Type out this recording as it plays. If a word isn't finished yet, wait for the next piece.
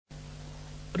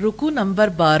رکوع نمبر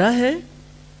 12 ہے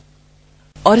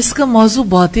اور اس کا موضوع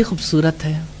بہت ہی خوبصورت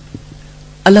ہے.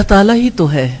 اللہ تعالیٰ ہی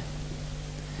تو ہے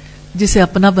جسے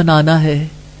اپنا بنانا ہے،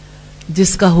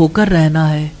 جس کا ہو کر رہنا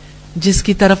ہے، جس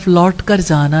کی طرف لوٹ کر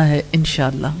جانا ہے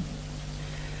انشاءاللہ.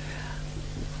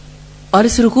 اور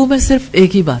اس رکوع میں صرف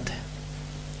ایک ہی بات ہے،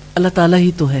 اللہ تعالیٰ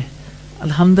ہی تو ہے.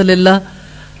 الحمدللہ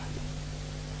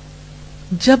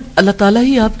جب اللہ تعالیٰ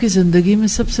ہی آپ کی زندگی میں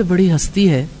سب سے بڑی ہستی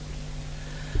ہے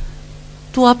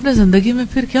تو آپ نے زندگی میں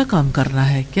پھر کیا کام کرنا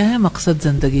ہے؟ کیا ہے مقصد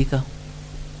زندگی کا؟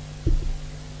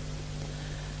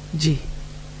 جی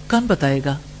کون بتائے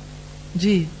گا؟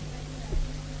 جی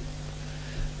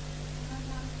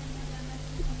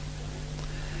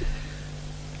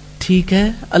ٹھیک ہے،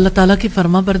 اللہ تعالیٰ کی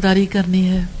فرما برداری کرنی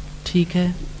ہے. ٹھیک ہے،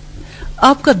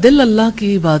 آپ کا دل اللہ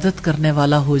کی عبادت کرنے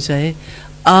والا ہو جائے،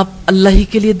 آپ اللہ ہی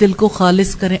کے لیے دل کو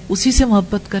خالص کریں، اسی سے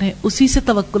محبت کریں، اسی سے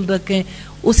توکل رکھیں،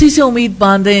 اسی سے امید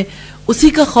باندھیں، اسی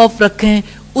کا خوف رکھیں،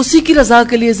 اسی کی رضا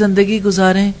کے لیے زندگی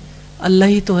گزاریں. اللہ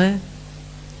ہی تو ہے.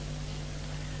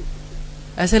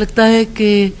 ایسے لگتا ہے کہ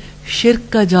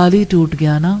شرک کا جال ہی ٹوٹ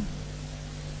گیا نا،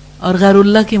 اور غیر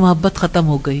اللہ کی محبت ختم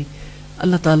ہو گئی.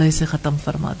 اللہ تعالیٰ اسے ختم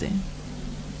فرما دیں.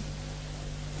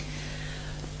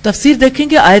 تفسیر دیکھیں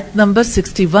گے آیت نمبر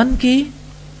 61 کی،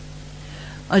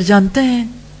 اور جانتے ہیں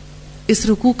اس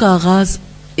رکوع کا آغاز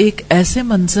ایک ایسے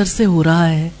منظر سے ہو رہا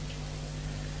ہے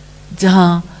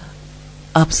جہاں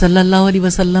آپ صلی اللہ علیہ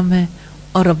وسلم ہیں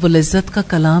اور رب العزت کا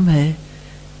کلام ہے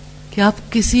کہ آپ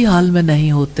کسی حال میں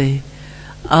نہیں ہوتے.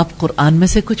 آپ قرآن میں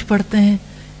سے کچھ پڑھتے ہیں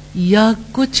یا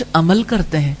کچھ عمل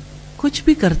کرتے ہیں، کچھ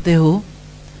بھی کرتے ہو،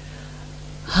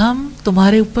 ہم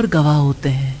تمہارے اوپر گواہ ہوتے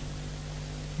ہیں.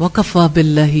 وَكَفَى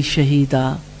بِاللَّهِ شَهِيدًا.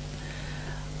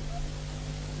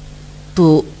 تو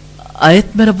آیت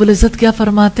میں رب العزت کیا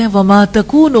فرماتے ہیں؟ وَمَا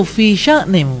تَكُونُ فِي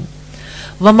شَأْنٍ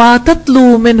وَمَا تَتْلُو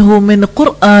مِنْهُ مِنْ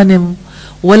قُرْآنٍ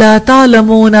وَلَا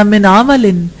تَعْلَمُونَ مِنْ عَمَلٍ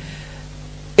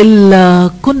إِلَّا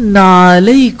كُنَّا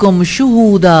عَلَيْكُمْ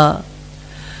شُهُودًا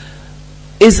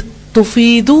إِذْ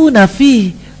تُفِيدُونَ فِيهِ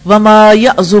وَمَا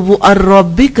يَعْزُبُ عَنْ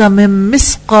رَبِّكَ مِنْ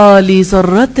مِثْقَالِ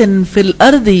ذَرَّةٍ فِي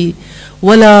الْأَرْضِ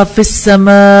وَلَا فِي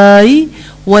السَّمَاءِ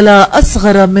وَلَا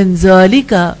أَصْغَرَ مِنْ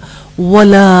ذَلِكَ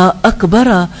وَلَا أَكْبَرَ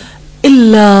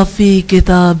إِلَّا فِي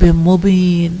كِتَابٍ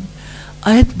مُبِينٍ.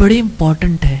 آیت بڑی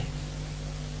امپورٹنٹ ہے.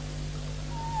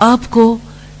 آپ کو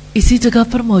اسی جگہ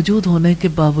پر موجود ہونے کے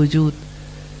باوجود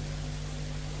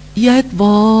یہ آیت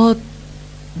بہت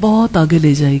بہت آگے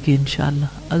لے جائے گی انشاءاللہ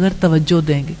اگر توجہ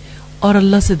دیں گے اور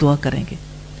اللہ سے دعا کریں گے.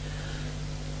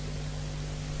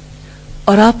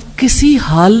 اور آپ کسی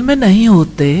حال میں نہیں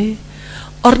ہوتے،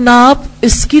 اور نہ آپ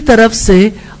اس کی طرف سے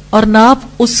اور نہ آپ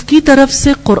اس کی طرف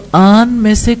سے قرآن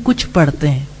میں سے کچھ پڑھتے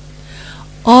ہیں،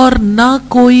 اور نہ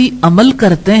کوئی عمل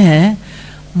کرتے ہیں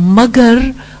مگر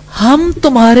ہم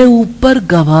تمہارے اوپر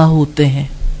گواہ ہوتے ہیں.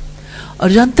 اور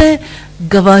جانتے ہیں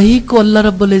گواہی کو اللہ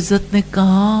رب العزت نے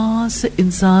کہاں سے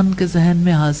انسان کے ذہن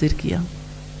میں حاضر کیا؟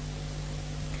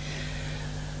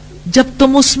 جب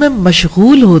تم اس میں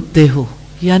مشغول ہوتے ہو،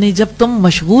 یعنی جب تم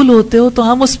مشغول ہوتے ہو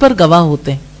تو ہم اس پر گواہ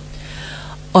ہوتے ہیں.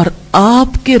 اور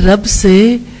آپ کے رب سے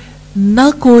نہ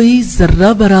کوئی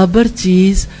ذرہ برابر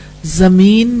چیز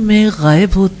زمین میں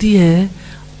غائب ہوتی ہے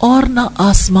اور نہ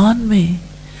آسمان میں،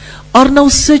 اور نہ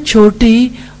اس سے چھوٹی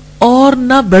اور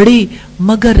نہ بڑی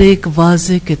مگر ایک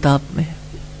واضح کتاب میں.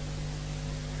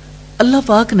 اللہ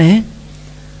پاک نے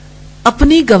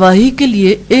اپنی گواہی کے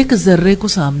لیے ایک ذرے کو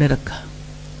سامنے رکھا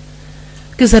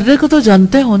کہ ذرے کو تو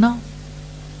جانتے ہو نا،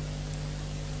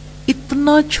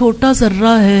 اتنا چھوٹا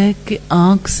ذرہ ہے کہ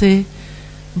آنکھ سے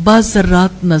بعض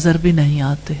ذرات نظر بھی نہیں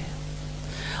آتے،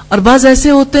 اور بعض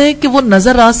ایسے ہوتے ہیں کہ وہ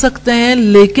نظر آ سکتے ہیں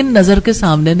لیکن نظر کے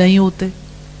سامنے نہیں ہوتے.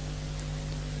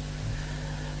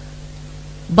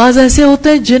 بعض ایسے ہوتے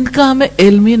ہیں جن کا ہمیں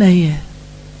علم ہی نہیں ہے،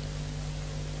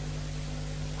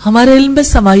 ہمارے علم میں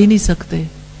سما ہی نہیں سکتے.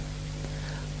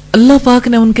 اللہ پاک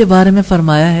نے ان کے بارے میں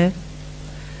فرمایا ہے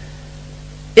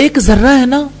ایک ذرہ ہے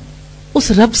نا،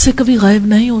 اس رب سے کبھی غائب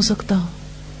نہیں ہو سکتا.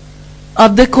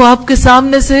 آپ دیکھو آپ کے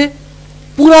سامنے سے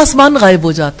پورا آسمان غائب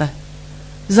ہو جاتا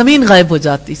ہے، زمین غائب ہو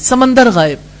جاتی، سمندر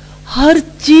غائب، ہر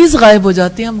چیز غائب ہو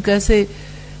جاتی ہے. ہم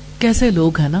کیسے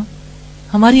لوگ ہیں نا،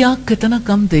 ہماری آنکھ کتنا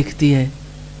کم دیکھتی ہے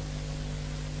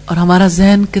اور ہمارا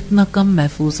ذہن کتنا کم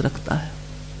محفوظ رکھتا ہے.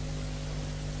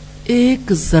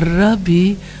 ایک ذرہ بھی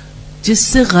جس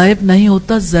سے غائب نہیں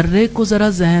ہوتا، ذرے کو ذرا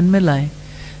ذہن میں لائیں.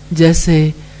 جیسے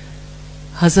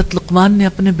حضرت لقمان نے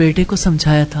اپنے بیٹے کو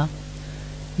سمجھایا تھا،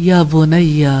 یا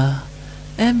بنیا،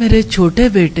 اے میرے چھوٹے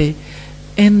بیٹے،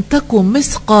 ان تک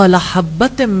مثقال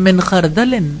حبۃ من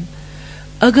خردل،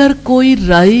 اگر کوئی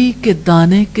رائی کے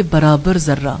دانے کے برابر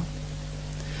ذرہ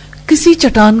کسی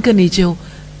چٹان کے نیچے ہو،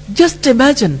 جسٹ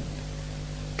امیجن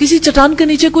کسی چٹان کے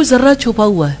نیچے کوئی ذرہ چھپا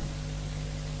ہوا ہے،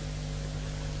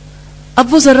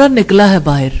 اب وہ ذرہ نکلا ہے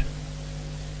باہر،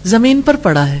 زمین پر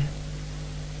پڑا ہے،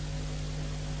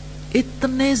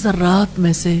 اتنے ذرات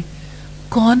میں سے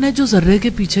کون ہے جو ذرے کے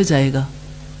پیچھے جائے گا؟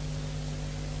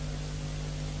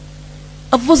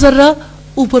 اب وہ ذرہ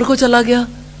اوپر کو چلا گیا،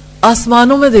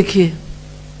 آسمانوں میں دیکھیے،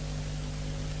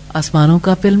 آسمانوں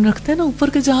کا آپ علم رکھتے ہیں نا، اوپر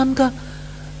کے جہان کا،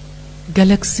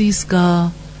 گیلیکسیز کا،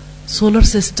 سولر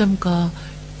سسٹم کا،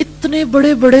 اتنے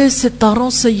بڑے بڑے ستاروں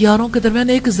سیاروں کے درمیان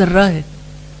ایک ذرہ ہے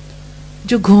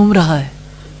جو گھوم رہا ہے،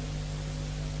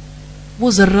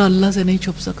 وہ ذرہ اللہ سے نہیں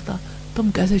چھپ سکتا،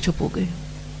 تم کیسے چھپو گے؟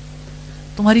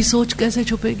 تمہاری سوچ کیسے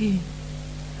چھپے گی؟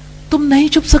 تم نہیں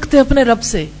چھپ سکتے اپنے رب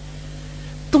سے،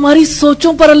 تمہاری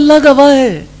سوچوں پر اللہ گواہ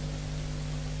ہے،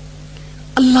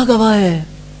 اللہ گواہ ہے،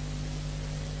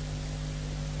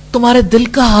 تمہارے دل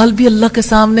کا حال بھی اللہ کے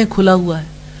سامنے کھلا ہوا ہے،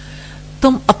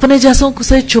 تم اپنے جیسوں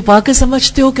سے چھپا کے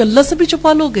سمجھتے ہو کہ اللہ سے بھی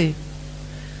چھپا لو گے،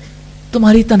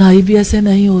 تمہاری تنہائی بھی ایسے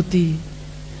نہیں ہوتی۔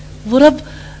 وہ رب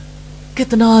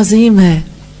کتنا عظیم ہے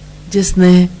جس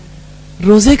نے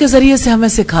روزے کے ذریعے سے ہمیں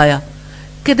سکھایا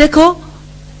کہ دیکھو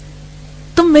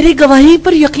تم میری گواہی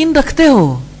پر یقین رکھتے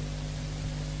ہو،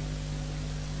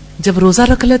 جب روزہ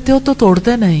رکھ لیتے ہو تو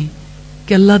توڑتے نہیں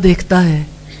کہ اللہ دیکھتا ہے،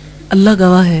 اللہ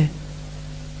گواہ ہے،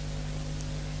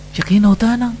 یقین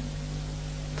ہوتا ہے نا،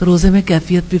 تو روزے میں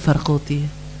کیفیت بھی فرق ہوتی ہے۔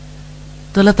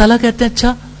 تو اللہ تعالیٰ کہتے ہیں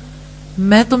اچھا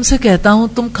میں تم سے کہتا ہوں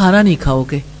تم کھانا نہیں کھاؤ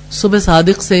گے صبح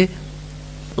صادق سے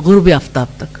غروب آفتاب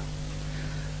تک،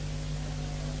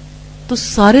 تو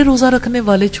سارے روزہ رکھنے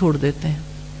والے چھوڑ دیتے ہیں،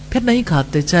 پھر نہیں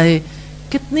کھاتے، چاہے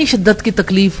کتنی شدت کی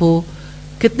تکلیف ہو،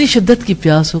 کتنی شدت کی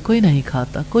پیاس ہو، کوئی نہیں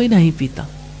کھاتا، کوئی نہیں پیتا،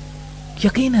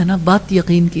 یقین ہے نا، بات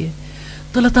یقین کی ہے۔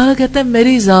 تو اللہ تعالیٰ کہتے ہیں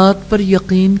میری ذات پر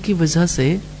یقین کی وجہ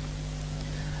سے،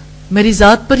 میری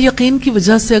ذات پر یقین کی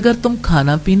وجہ سے اگر تم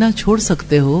کھانا پینا چھوڑ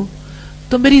سکتے ہو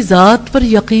تو میری ذات پر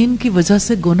یقین کی وجہ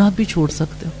سے گناہ بھی چھوڑ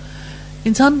سکتے ہو۔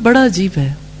 انسان بڑا عجیب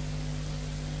ہے،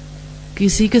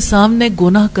 کسی کے سامنے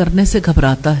گناہ کرنے سے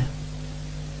گھبراتا ہے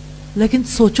لیکن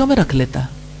سوچوں میں رکھ لیتا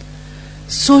ہے،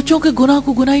 سوچوں کے گناہ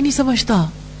کو گناہ ہی نہیں سمجھتا،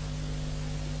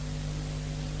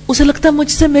 اسے لگتا ہے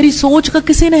مجھ سے میری سوچ کا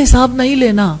کسی نے حساب نہیں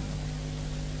لینا،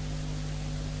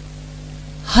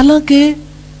 حالانکہ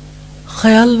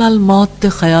خیال نال موت تے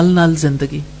خیال نال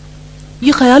زندگی،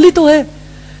 یہ خیال ہی تو ہے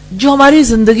جو ہماری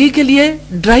زندگی کے لیے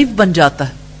ڈرائیو بن جاتا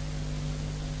ہے،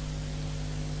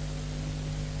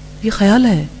 یہ خیال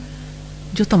ہے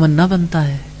جو تمنا بنتا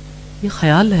ہے، یہ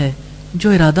خیال ہے جو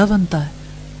ارادہ بنتا ہے،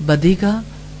 بدی کا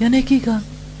یا نیکی کا۔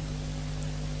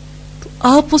 تو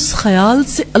آپ اس خیال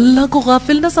سے اللہ کو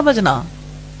غافل نہ سمجھنا۔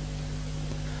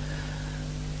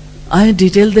 آئیں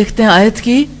ڈیٹیل دیکھتے ہیں آیت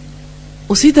کی،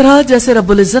 اسی طرح جیسے رب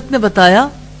العزت نے بتایا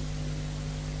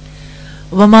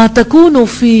وَمَا تَكُونُ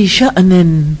فِي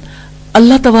شَأْنٍ،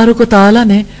 اللہ تبارک و تعالی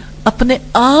نے اپنے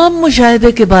عام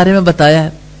مشاہدے کے بارے میں بتایا ہے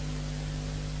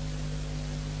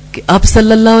کہ آپ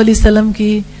صلی اللہ علیہ وسلم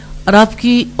کی اور آپ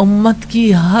کی امت کی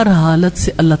ہر حالت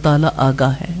سے اللہ تعالیٰ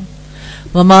آگاہ ہے۔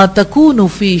 وَمَا تَكُونُ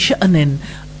فِي شَأْنٍ،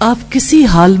 آپ کسی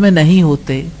حال میں نہیں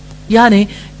ہوتے، یعنی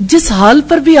جس حال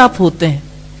پر بھی آپ ہوتے ہیں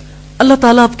اللہ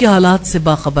تعالیٰ آپ کے حالات سے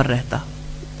باخبر رہتا۔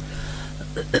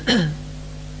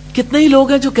 کتنے ہی لوگ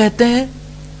ہیں جو کہتے ہیں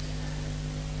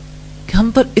کہ ہم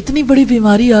پر اتنی بڑی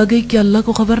بیماری آ گئی کہ اللہ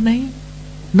کو خبر نہیں،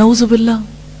 نعوذ باللہ،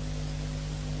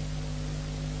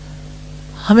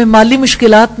 ہمیں مالی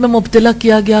مشکلات میں مبتلا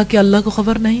کیا گیا کہ اللہ کو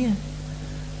خبر نہیں ہے۔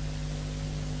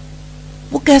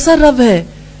 وہ کیسا رب ہے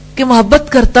کہ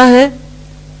محبت کرتا ہے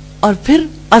اور پھر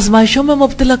آزمائشوں میں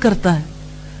مبتلا کرتا ہے،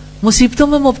 مصیبتوں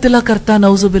میں مبتلا کرتا ہے،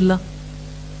 نعوذ باللہ۔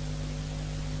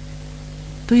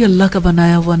 تو یہ اللہ کا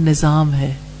بنایا ہوا نظام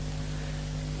ہے،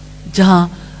 جہاں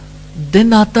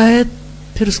دن آتا ہے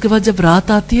پھر اس کے بعد جب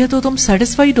رات آتی ہے تو تم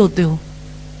سیٹسفائیڈ ہوتے ہو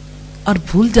اور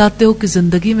بھول جاتے ہو کہ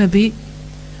زندگی میں بھی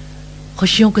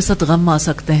خوشیوں کے ساتھ غم آ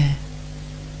سکتے ہیں۔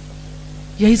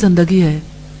 یہی زندگی ہے،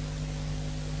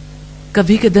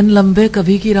 کبھی کے دن لمبے،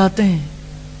 کبھی کی راتیں،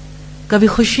 کبھی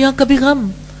خوشیاں کبھی غم،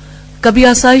 کبھی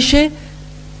آسائشیں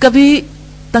کبھی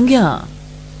تنگیاں،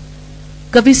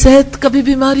 کبھی صحت کبھی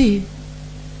بیماری۔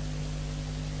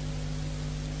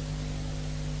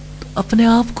 تو اپنے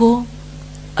آپ کو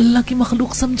اللہ کی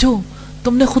مخلوق سمجھو،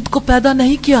 تم نے خود کو پیدا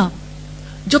نہیں کیا،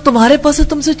 جو تمہارے پاس ہے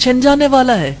تم سے چھن جانے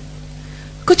والا ہے،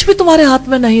 کچھ بھی تمہارے ہاتھ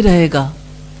میں نہیں رہے گا۔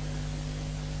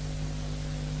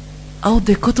 آؤ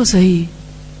دیکھو تو صحیح،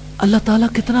 اللہ تعالیٰ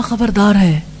کتنا خبردار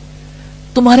ہے،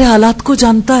 تمہارے حالات کو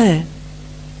جانتا ہے،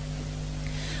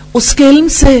 اس کے علم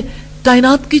سے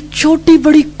کائنات کی چھوٹی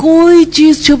بڑی کوئی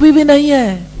چیز چھپی بھی نہیں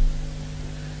ہے،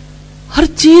 ہر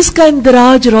چیز کا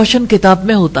اندراج روشن کتاب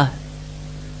میں ہوتا ہے۔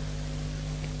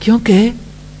 کیونکہ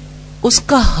اس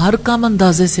کا ہر کام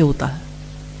اندازے سے ہوتا ہے،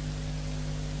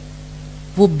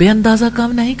 وہ بے اندازہ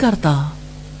کام نہیں کرتا.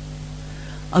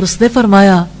 اور اس نے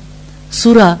فرمایا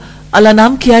سورہ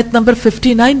الانعام کی آیت نمبر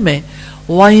 59 میں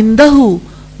وَعِندَهُ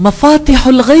مَفَاتِحُ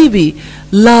الْغَيْبِ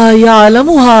لَا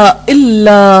يَعْلَمُهَا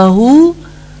إِلَّا هُوَ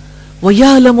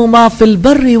وَيَعْلَمُ مَا فِي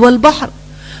الْبَرِّ وَالْبَحْرِ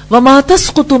وَمَا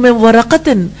تَسْقُطُ مِنْ وَرَقَةٍ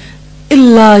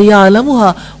إِلَّا يَعْلَمُهَا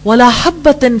وَلَا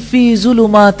حَبَّةٍ فِي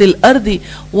ظُلُمَاتِ الْأَرْضِ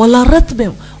وَلَا رَطْبٍ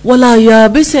وَلَا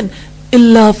يَابِسٍ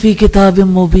إِلَّا فِي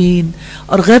كِتَابٍ مُبِينٍ.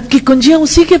 اور غیب کی کنجیاں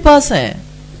اسی کے پاس ہیں،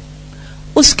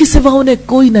 اس کی سوا انہیں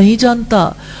کوئی نہیں جانتا،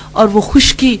 اور وہ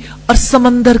خشکی اور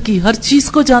سمندر کی ہر چیز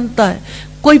کو جانتا ہے.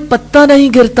 کوئی پتا نہیں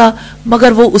گرتا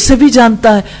مگر وہ اسے بھی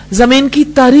جانتا ہے. زمین کی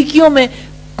تاریکیوں میں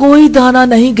کوئی دانہ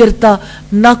نہیں گرتا،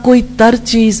 نہ کوئی تر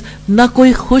چیز نہ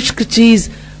کوئی خشک چیز،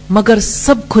 مگر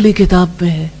سب کھلی کتاب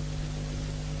میں ہے.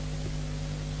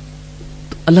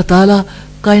 تو اللہ تعالی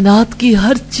کائنات کی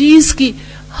ہر چیز کی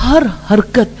ہر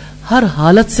حرکت ہر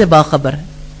حالت سے باخبر ہے.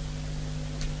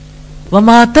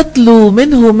 وَمَا تَتْلُو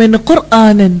مِنْهُ مِنْ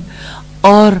قُرْآنٍ،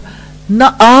 اور نہ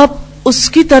آپ اس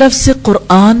کی طرف سے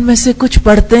قرآن میں سے کچھ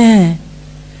پڑھتے ہیں،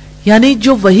 یعنی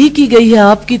جو وحی کی گئی ہے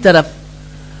آپ کی طرف،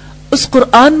 اس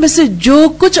قرآن میں سے جو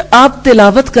کچھ آپ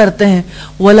تلاوت کرتے ہیں.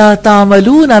 وَلَا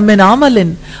تَعْمَلُونَ مِنْ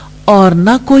عَمَلٍ، اور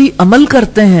نہ کوئی عمل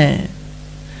کرتے ہیں،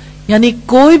 یعنی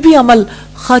کوئی بھی عمل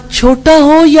خواہ چھوٹا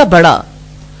ہو یا بڑا.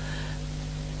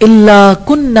 إِلَّا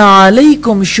كُنَّا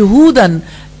عَلَيْكُمْ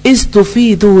شُهُودًا اِذْ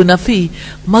تُفِيضُونَ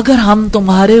فِيهِ، مگر ہم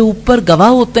تمہارے اوپر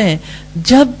گواہ ہوتے ہیں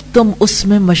جب تم اس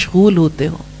میں مشغول ہوتے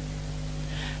ہو.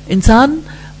 انسان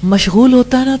مشغول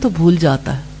ہوتا ہے نا تو بھول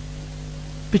جاتا ہے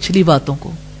پچھلی باتوں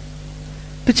کو،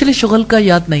 پچھلے شغل کا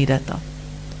یاد نہیں رہتا،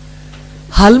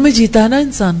 حال میں جیتا ہے نا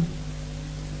انسان.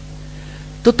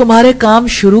 تو تمہارے کام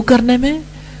شروع کرنے میں،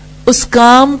 اس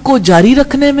کام کو جاری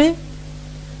رکھنے میں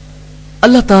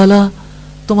اللہ تعالی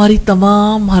تمہاری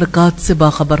تمام حرکات سے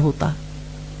باخبر ہوتا ہے.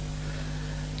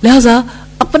 لہذا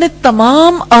اپنے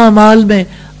تمام اعمال میں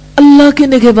اللہ کی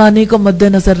نگہبانی کو مد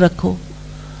نظر رکھو.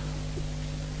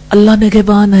 اللہ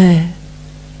نگہبان ہے،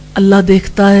 اللہ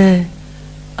دیکھتا ہے،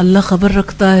 اللہ خبر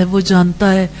رکھتا ہے، وہ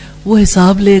جانتا ہے، وہ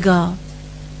حساب لے گا.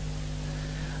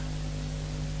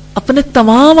 اپنے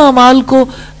تمام اعمال کو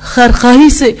خیرخواہی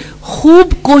سے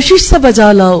خوب کوشش سے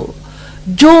بجا لاؤ.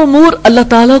 جو امور اللہ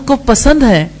تعالیٰ کو پسند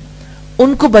ہے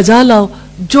ان کو بجا لاؤ،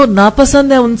 جو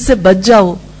ناپسند ہے ان سے بچ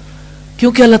جاؤ،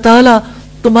 کیونکہ اللہ تعالیٰ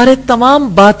تمہارے تمام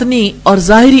باطنی اور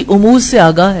ظاہری امور سے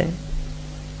آگاہ ہے.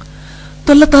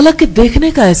 تو اللہ تعالیٰ کے دیکھنے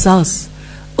کا احساس،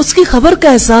 اس کی خبر کا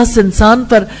احساس انسان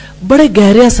پر بڑے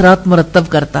گہرے اثرات مرتب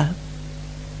کرتا ہے.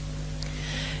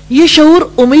 یہ شعور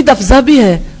امید افزا بھی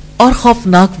ہے اور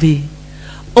خوفناک بھی.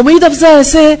 امید افزا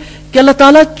ایسے ہے کہ اللہ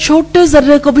تعالیٰ چھوٹے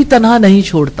ذرے کو بھی تنہا نہیں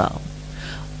چھوڑتا،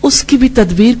 اس کی بھی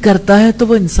تدبیر کرتا ہے، تو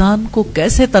وہ انسان کو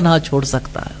کیسے تنہا چھوڑ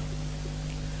سکتا ہے؟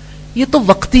 یہ تو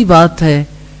وقتی بات ہے،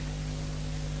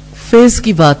 فیز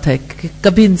کی بات ہے کہ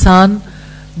کبھی انسان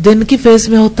دن کی فیز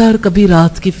میں ہوتا ہے اور کبھی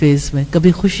رات کی فیز میں،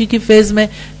 کبھی خوشی کی فیز میں،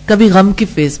 کبھی غم کی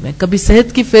فیز میں، کبھی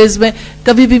صحت کی فیز میں،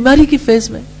 کبھی بیماری کی فیز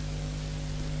میں.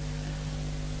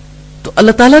 تو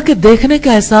اللہ تعالیٰ کے دیکھنے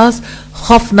کا احساس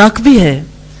خوفناک بھی ہے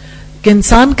کہ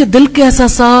انسان کے دل کے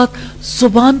احساسات،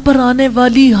 زبان پر آنے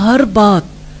والی ہر بات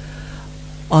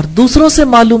اور دوسروں سے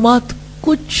معلومات،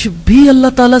 کچھ بھی اللہ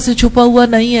تعالیٰ سے چھپا ہوا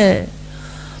نہیں ہے.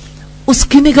 اس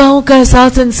کی نگاہوں کا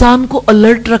احساس انسان کو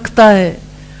الرٹ رکھتا ہے.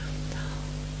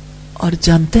 اور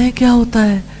جانتے ہیں کیا ہوتا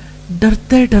ہے؟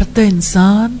 ڈرتے ڈرتے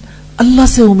انسان اللہ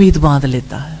سے امید باندھ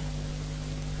لیتا ہے،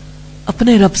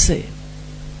 اپنے رب سے.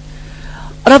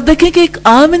 اور اب دیکھیں کہ ایک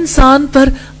عام انسان پر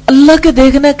اللہ کے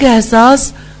دیکھنے کا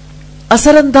احساس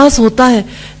اثر انداز ہوتا ہے،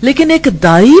 لیکن ایک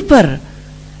دائی پر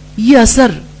یہ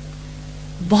اثر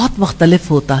بہت مختلف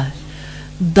ہوتا ہے.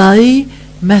 دائی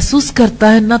محسوس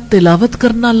کرتا ہے نہ تلاوت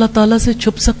کرنا اللہ تعالیٰ سے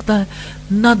چھپ سکتا ہے،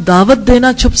 نہ دعوت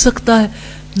دینا چھپ سکتا ہے،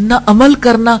 نہ عمل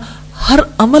کرنا، ہر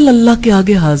عمل اللہ کے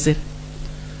آگے حاضر.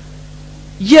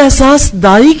 یہ احساس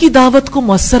دائی کی دعوت کو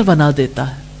مؤثر بنا دیتا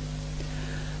ہے.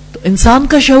 تو انسان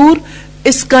کا شعور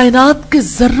اس کائنات کے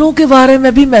ذروں کے بارے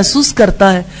میں بھی محسوس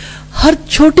کرتا ہے. ہر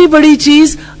چھوٹی بڑی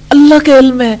چیز اللہ کے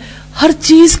علم میں، ہر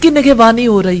چیز کی نگہبانی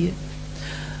ہو رہی ہے.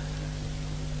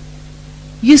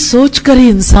 یہ سوچ کر ہی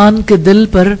انسان کے دل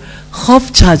پر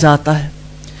خوف چھا جاتا ہے،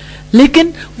 لیکن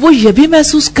وہ یہ بھی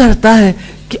محسوس کرتا ہے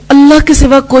کہ اللہ کے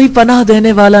سوا کوئی پناہ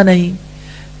دینے والا نہیں.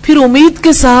 پھر امید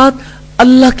کے ساتھ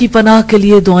اللہ کی پناہ کے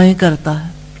لیے دعائیں کرتا ہے.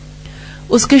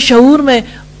 اس کے شعور میں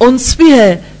انس بھی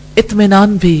ہے،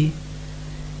 اطمینان بھی.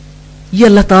 یہ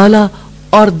اللہ تعالی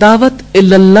اور دعوت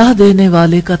اللہ دینے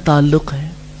والے کا تعلق ہے.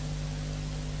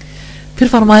 پھر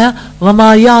فرمایا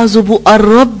وَمَا يَعْزُبُ عَن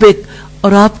رَّبِّكَ،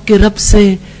 اور آپ کے رب سے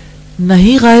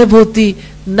نہیں غائب ہوتی،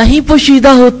 نہیں پوشیدہ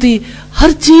ہوتی،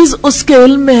 ہر چیز اس کے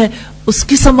علم میں ہے، اس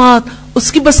کی سماعت،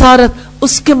 اس کی بصارت،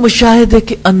 اس کے مشاہدے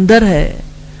کے اندر ہے.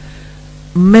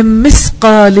 من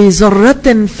مثقال ذرۃ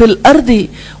فی الارض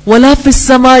ولا فی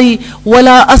السماء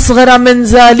ولا اصغر من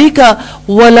ذلک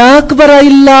ولا اکبر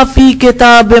الا فی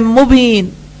کتاب مبین.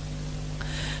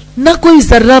 نہ کوئی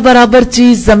ذرہ برابر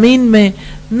چیز زمین میں،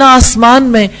 نہ آسمان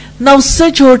میں، نہ اس سے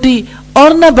چھوٹی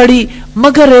اور نہ بڑی،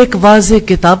 مگر ایک واضح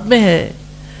کتاب میں ہے.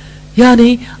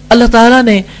 یعنی اللہ تعالیٰ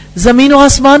نے زمین و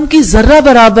آسمان کی ذرہ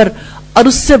برابر اور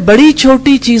اس سے بڑی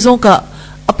چھوٹی چیزوں کا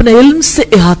اپنے علم سے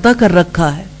احاطہ کر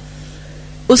رکھا ہے.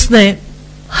 اس نے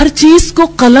ہر چیز کو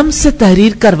قلم سے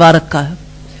تحریر کروا رکھا ہے.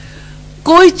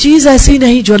 کوئی چیز ایسی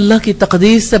نہیں جو اللہ کی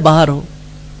تقدیر سے باہر ہو.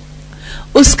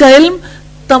 اس کا علم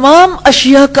تمام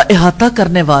اشیاء کا احاطہ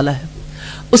کرنے والا ہے.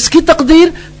 اس کی تقدیر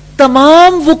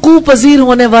تمام وقوع پذیر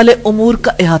ہونے والے امور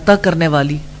کا احاطہ کرنے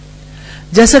والی.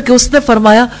 جیسا کہ اس نے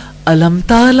فرمایا الم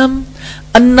تعلم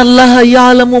ان اللہ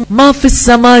یعلم ما فی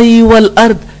السماء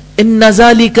والارض ان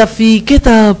ذلک فی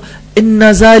کتاب ان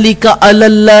ذلک علی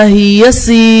اللہ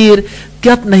یسیر.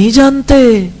 کیا آپ نہیں جانتے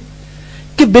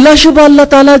کہ بلا شبہ اللہ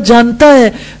تعالیٰ جانتا ہے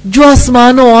جو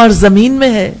آسمانوں اور زمین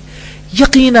میں ہے،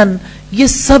 یقیناً یہ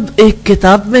سب ایک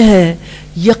کتاب میں ہے،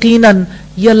 یقیناً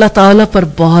یہ اللہ تعالیٰ پر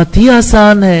بہت ہی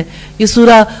آسان ہے. یہ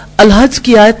سورہ الحج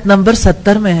کی آیت نمبر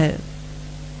 70 میں ہے.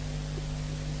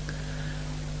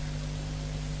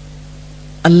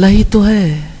 اللہ ہی تو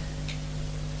ہے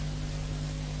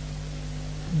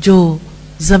جو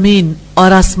زمین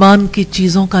اور آسمان کی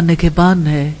چیزوں کا نگہبان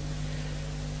ہے،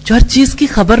 جو ہر چیز کی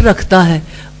خبر رکھتا ہے.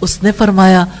 اس نے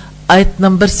فرمایا آیت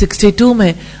نمبر 62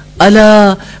 میں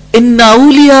الا ان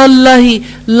اولیاء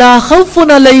اللہ لا خوف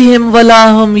علیہم ولا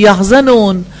هم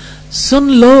یحزنون.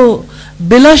 سن لو،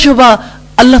 بلا شبہ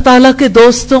اللہ تعالیٰ کے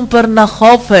دوستوں پر نہ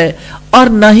خوف ہے اور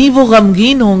نہ ہی وہ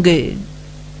غمگین ہوں گے.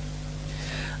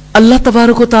 اللہ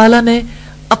تبارک و تعالیٰ نے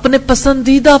اپنے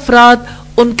پسندیدہ افراد،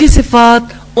 ان کی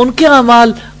صفات، ان کے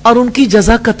اعمال اور ان کی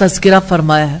جزا کا تذکرہ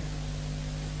فرمایا ہے.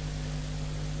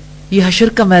 یہ حشر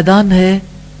کا میدان ہے،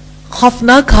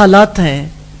 خوفناک حالات ہیں.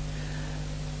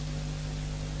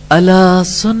 الا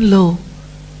سن لو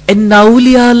ان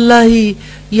اولیاء اللہ،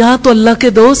 یہاں تو اللہ کے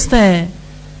دوست ہیں،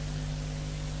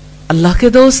 اللہ کے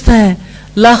دوست ہیں.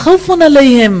 لا خوف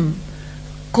علیہم،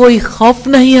 کوئی خوف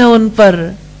نہیں ہے ان پر.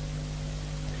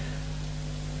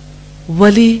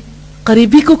 ولی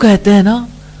قریبی کو کہتے ہیں نا،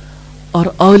 اور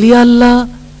اولیاء اللہ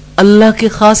اللہ کے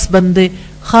خاص بندے،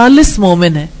 خالص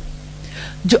مومن ہیں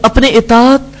جو اپنے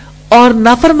اطاعت اور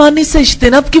نافرمانی سے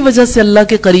اجتناب کی وجہ سے اللہ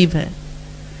کے قریب ہیں.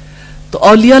 تو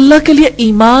اولیاء اللہ کے لیے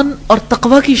ایمان اور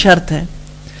تقوی کی شرط ہے.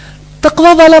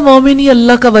 تقوی والا مومن ہی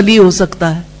اللہ کا ولی ہو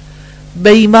سکتا ہے.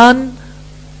 بے ایمان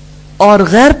اور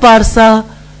غیر پارسا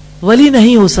ولی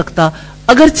نہیں ہو سکتا،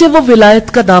 اگرچہ وہ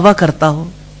ولایت کا دعویٰ کرتا ہو.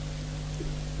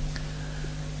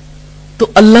 تو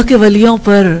اللہ کے ولیوں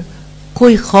پر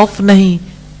کوئی خوف نہیں،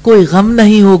 کوئی غم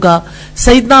نہیں ہوگا.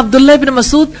 سیدنا عبداللہ ابن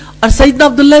مسعود اور سیدنا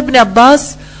عبداللہ ابن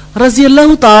عباس رضی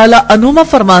اللہ تعالی عنہما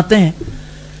فرماتے ہیں،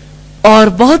 اور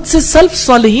بہت سے سلف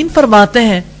صالحین فرماتے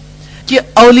ہیں کہ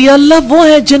اولیاء اللہ وہ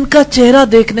ہیں جن کا چہرہ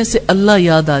دیکھنے سے اللہ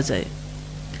یاد آ جائے.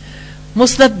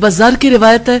 مسند بزار کی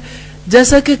روایت ہے،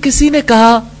 جیسا کہ کسی نے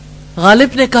کہا،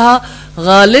 غالب نے کہا،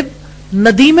 غالب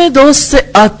ندیم دوست سے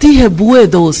آتی ہے بوئے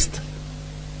دوست.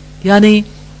 یعنی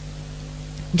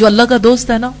جو اللہ کا دوست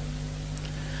ہے نا،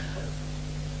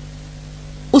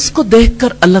 اس کو دیکھ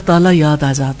کر اللہ تعالیٰ یاد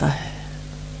آ جاتا ہے.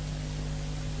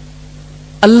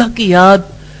 اللہ کی یاد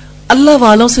اللہ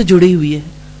والوں سے جڑی ہوئی ہے.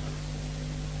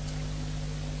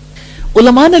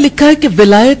 علماء نے لکھا ہے کہ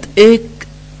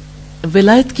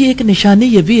ولایت کی ایک نشانی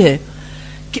یہ بھی ہے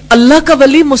کہ اللہ کا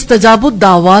ولی مستجاب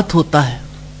الدعوات ہوتا ہے،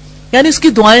 یعنی اس کی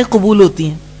دعائیں قبول ہوتی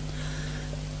ہیں.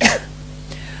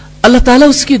 اللہ تعالیٰ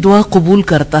اس کی دعا قبول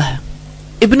کرتا ہے.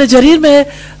 ابن جریر میں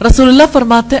رسول اللہ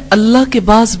فرماتے ہیں اللہ کے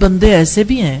بعض بندے ایسے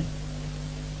بھی ہیں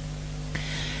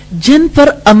جن پر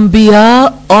انبیاء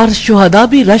اور شہداء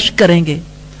بھی رشک کریں گے.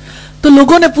 تو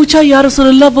لوگوں نے پوچھا یا رسول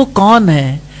اللہ وہ کون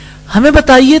ہیں، ہمیں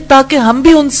بتائیے تاکہ ہم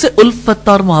بھی ان سے الفت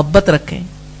اور محبت رکھیں.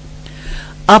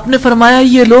 آپ نے فرمایا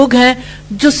یہ لوگ ہیں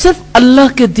جو صرف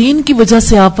اللہ کے دین کی وجہ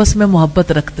سے آپس میں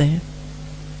محبت رکھتے ہیں،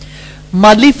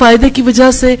 مالی فائدے کی وجہ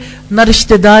سے نہ،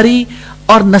 رشتہ داری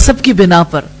اور نسب کی بنا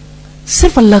پر،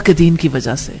 صرف اللہ کے دین کی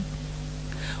وجہ سے.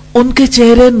 ان کے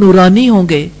چہرے نورانی ہوں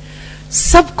گے،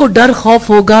 سب کو ڈر خوف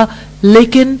ہوگا،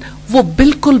 لیکن وہ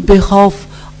بالکل بے خوف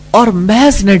اور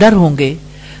محض نڈر ہوں گے.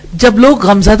 جب لوگ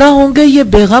غمزدہ ہوں گے یہ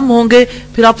بے غم ہوں گے.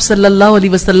 پھر آپ صلی اللہ علیہ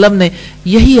وسلم نے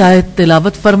یہی آیت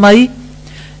تلاوت فرمائی،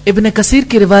 ابن کثیر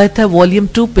کی روایت ہے والیوم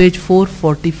 2 پیج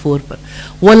 444 پر،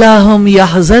 وَلَا هُمْ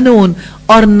يَحْزَنُونَ،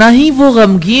 اور نہ ہی وہ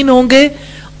غمگین ہوں گے،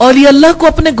 اور یہ اللہ کو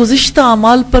اپنے گزشتہ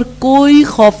اعمال پر کوئی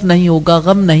خوف نہیں ہوگا،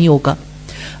 غم نہیں ہوگا۔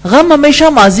 غم ہمیشہ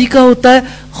ماضی کا ہوتا ہے،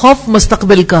 خوف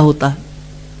مستقبل کا ہوتا ہے۔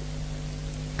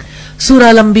 سورہ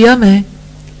الانبیاء میں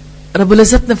رب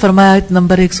العزت نے فرمایا آیت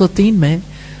نمبر 103 میں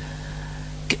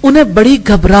کہ انہیں بڑی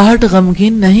گھبراہٹ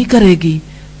غمگین نہیں کرے گی،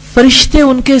 فرشتے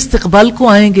ان کے استقبال کو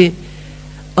آئیں گے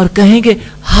اور کہیں گے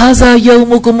ھذا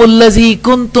یومکم الذی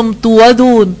کنتم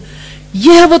توعدون،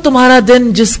 یہ ہے وہ تمہارا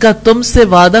دن جس کا تم سے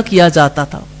وعدہ کیا جاتا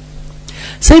تھا۔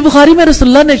 صحیح بخاری میں رسول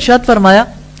اللہ نے ارشاد فرمایا،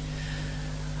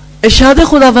 ارشاد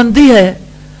خداوندی ہے،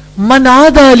 من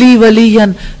عادى لی ولیا،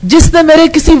 جس نے میرے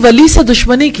کسی ولی سے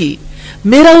دشمنی کی،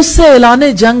 میرا اس سے اعلان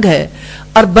جنگ ہے،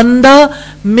 اور بندہ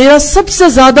میرا سب سے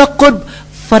زیادہ قرب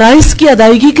فرائض کی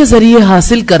ادائیگی کے ذریعے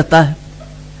حاصل کرتا ہے۔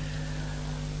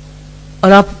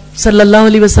 اور آپ صلی اللہ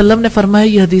علیہ وسلم نے فرمایا،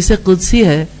 یہ حدیث قدسی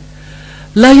ہے،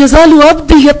 لا یزال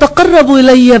عبدی یتقرب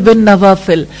الی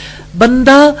بالنوافل،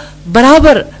 بندہ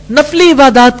برابر نفلی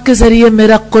عبادات کے ذریعے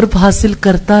میرا قرب حاصل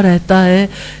کرتا رہتا ہے،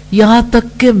 یہاں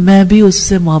تک کہ میں بھی اس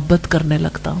سے محبت کرنے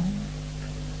لگتا ہوں۔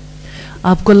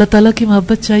 آپ کو اللہ تعالیٰ کی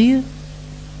محبت چاہیے؟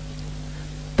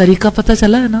 طریقہ پتہ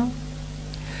چلا ہے نا؟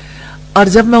 اور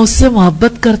جب میں اس سے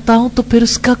محبت کرتا ہوں تو پھر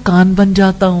اس کا کان بن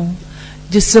جاتا ہوں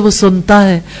جس سے وہ سنتا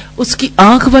ہے، اس کی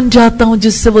آنکھ بن جاتا ہوں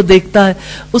جس سے وہ دیکھتا ہے،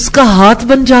 اس کا ہاتھ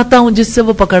بن جاتا ہوں جس سے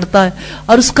وہ پکڑتا ہے،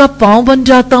 اور اس کا پاؤں بن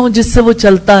جاتا ہوں جس سے وہ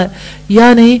چلتا ہے۔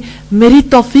 یعنی میری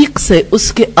توفیق سے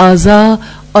اس کے اعضاء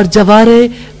اور جوارے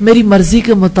میری مرضی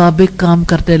کے مطابق کام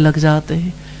کرنے لگ جاتے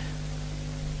ہیں۔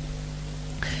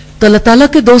 تو اللہ تعالیٰ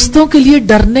کے دوستوں کے لیے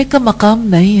ڈرنے کا مقام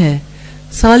نہیں ہے۔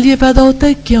 سوال یہ پیدا ہوتا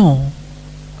ہے کیوں؟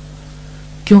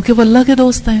 کیونکہ وہ اللہ کے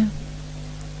دوست ہیں،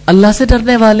 اللہ سے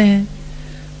ڈرنے والے ہیں،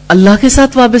 اللہ کے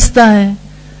ساتھ وابستہ ہیں،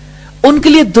 ان کے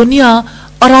لیے دنیا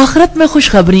اور آخرت میں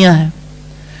خوشخبریاں ہیں،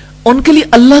 ان کے لیے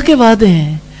اللہ کے وعدے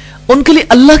ہیں، ان کے لیے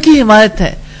اللہ کی حمایت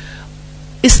ہے،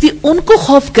 اس لیے ان کو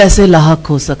خوف کیسے لاحق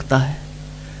ہو سکتا ہے؟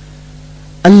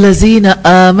 الذین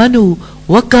آمنوا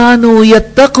وکانوا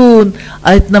یتقون،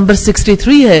 آیت نمبر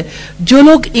 63 ہے، جو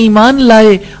لوگ ایمان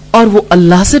لائے اور وہ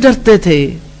اللہ سے ڈرتے تھے،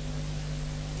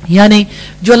 یعنی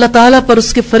جو اللہ تعالیٰ پر،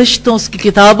 اس کے فرشتوں، اس کی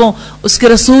کتابوں، اس کے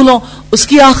رسولوں، اس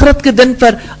کی آخرت کے دن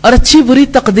پر اور اچھی بری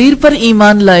تقدیر پر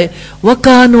ایمان لائے،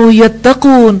 وَكَانُوا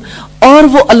يَتَّقُونَ، اور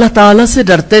وہ اللہ تعالیٰ سے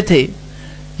ڈرتے تھے،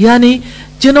 یعنی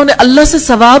جنہوں نے اللہ سے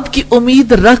ثواب کی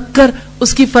امید رکھ کر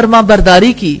اس کی فرما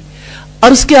برداری کی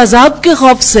اور اس کے عذاب کے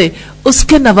خوف سے اس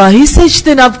کے نواہی سے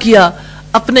اجتناب کیا،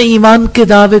 اپنے ایمان کے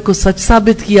دعوے کو سچ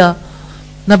ثابت کیا۔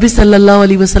 نبی صلی اللہ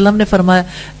علیہ وسلم نے فرمایا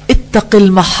اتق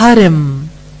المحارم،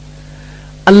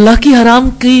 اللہ کی حرام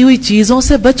کی ہوئی چیزوں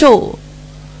سے بچو،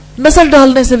 نظر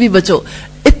ڈالنے سے بھی بچو۔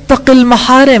 اتق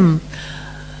المحارم،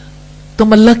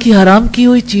 تم اللہ کی حرام کی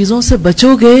ہوئی چیزوں سے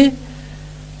بچو گے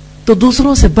تو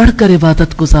دوسروں سے بڑھ کر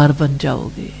عبادت گزار بن جاؤ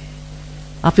گے۔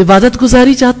 آپ عبادت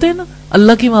گزاری چاہتے ہیں نا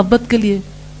اللہ کی محبت کے لیے،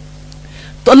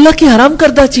 تو اللہ کی حرام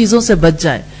کردہ چیزوں سے بچ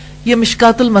جائیں۔ یہ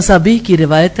مشکات المصابیح کی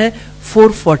روایت ہے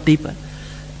 440 پر۔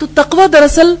 تو تقوی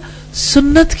دراصل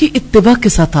سنت کی اتباع کے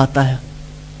ساتھ آتا ہے۔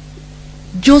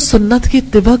 جو سنت کی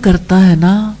اتباع کرتا ہے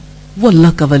نا وہ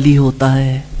اللہ کا ولی ہوتا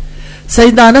ہے۔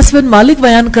 سیدنا انس بن مالک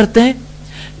بیان کرتے ہیں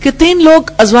کہ 3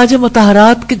 لوگ ازواج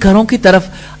مطہرات کے گھروں کی طرف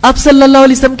آپ صلی اللہ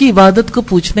علیہ وسلم کی عبادت کو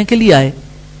پوچھنے کے لیے آئے۔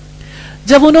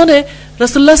 جب انہوں نے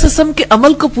رسول اللہ صلی اللہ علیہ وسلم کے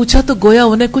عمل کو پوچھا تو گویا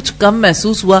انہیں کچھ کم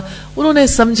محسوس ہوا۔ انہوں نے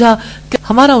سمجھا کہ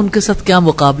ہمارا ان کے ساتھ کیا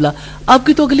مقابلہ، آپ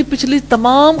کی تو اگلی پچھلی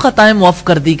تمام خطائیں معاف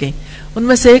کر دی گئیں۔ ان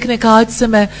میں سے ایک نے کہا آج سے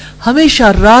میں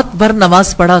ہمیشہ رات بھر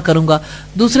نماز پڑھا کروں گا،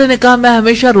 دوسرے نے کہا میں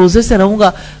ہمیشہ روزے سے رہوں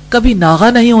گا، کبھی ناغہ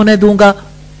نہیں ہونے دوں گا،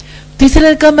 تیسرے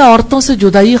نے کہا میں عورتوں سے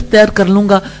جدائی اختیار کر لوں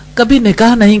گا، کبھی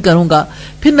نکاح نہیں کروں گا۔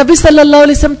 پھر نبی صلی اللہ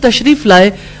علیہ وسلم تشریف لائے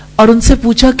اور ان سے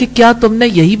پوچھا کہ کیا تم نے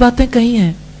یہی باتیں کہی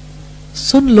ہیں؟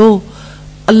 سن لو،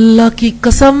 اللہ کی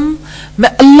قسم میں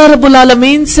اللہ رب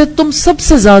العالمین سے تم سب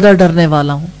سے زیادہ ڈرنے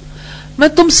والا ہوں، میں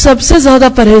تم سب سے زیادہ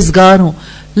پرہیزگار ہوں،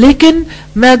 لیکن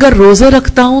میں اگر روزے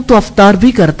رکھتا ہوں تو افطار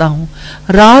بھی کرتا ہوں،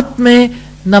 رات میں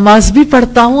نماز بھی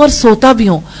پڑھتا ہوں اور سوتا بھی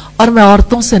ہوں، اور میں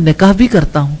عورتوں سے نکاح بھی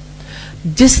کرتا ہوں۔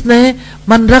 جس نے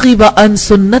من رغب عن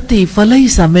سنتی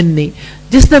فلیس منی،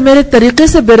 جس نے میرے طریقے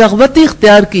سے بے رغبتی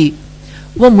اختیار کی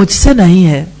وہ مجھ سے نہیں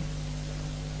ہے۔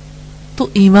 تو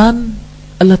ایمان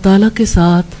اللہ تعالی کے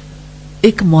ساتھ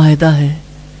ایک معاہدہ ہے۔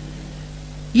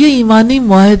 یہ ایمانی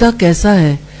معاہدہ کیسا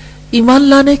ہے؟ ایمان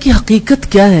لانے کی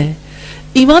حقیقت کیا ہے؟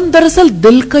 ایمان دراصل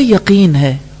دل کا یقین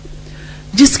ہے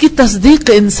جس کی تصدیق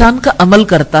انسان کا عمل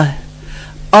کرتا ہے،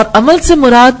 اور عمل سے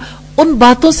مراد ان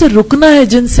باتوں سے رکنا ہے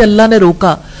جن سے اللہ نے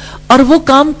روکا، اور وہ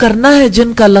کام کرنا ہے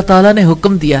جن کا اللہ تعالیٰ نے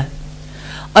حکم دیا ہے۔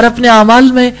 اور اپنے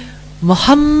اعمال میں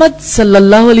محمد صلی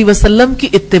اللہ علیہ وسلم کی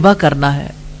اتباع کرنا ہے.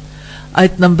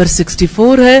 آیت نمبر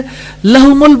 64 ہے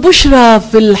لہم البشرا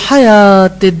فی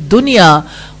الحیات الدنیا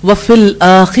وفی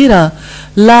الآخرہ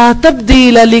لا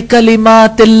تبدیل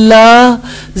لکلمات اللہ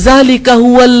ذالک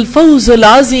هو الفوز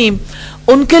العظیم.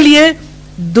 ان کے لیے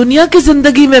دنیا کی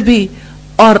زندگی میں بھی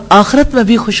اور آخرت میں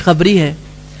بھی خوشخبری ہے.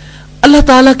 اللہ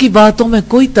تعالیٰ کی باتوں میں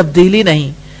کوئی تبدیلی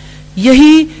نہیں,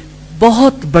 یہی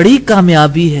بہت بڑی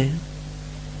کامیابی ہے.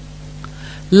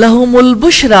 لہم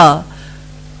البشرا,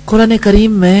 قرآن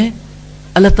کریم میں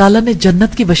اللہ تعالیٰ نے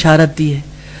جنت کی بشارت دی ہے.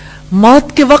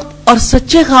 موت کے وقت اور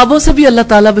سچے خوابوں سے بھی اللہ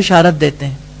تعالیٰ بشارت دیتے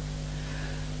ہیں.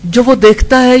 جو وہ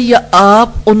دیکھتا ہے یا آپ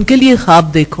ان کے لیے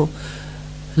خواب دیکھو.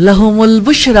 لہم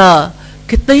البشرا,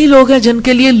 کتنے ہی لوگ ہیں جن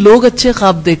کے لیے لوگ اچھے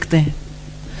خواب دیکھتے ہیں.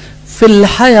 فی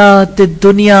الحیات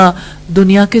الدنیا,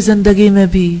 دنیا کی زندگی میں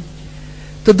بھی.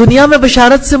 تو دنیا میں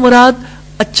بشارت سے مراد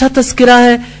اچھا تذکرہ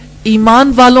ہے,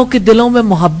 ایمان والوں کے دلوں میں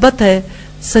محبت ہے,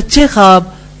 سچے خواب,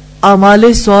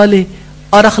 اعمال صالح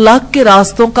اور اخلاق کے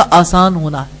راستوں کا آسان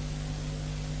ہونا ہے,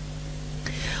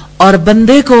 اور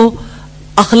بندے کو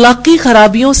اخلاقی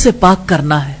خرابیوں سے پاک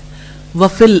کرنا ہے.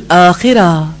 وفی الآخرہ,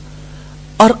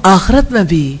 اور آخرت میں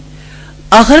بھی.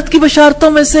 آخرت کی بشارتوں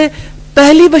میں سے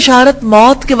پہلی بشارت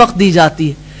موت کے وقت دی جاتی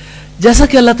ہے, جیسا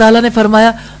کہ اللہ تعالیٰ نے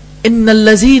فرمایا ان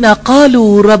الذین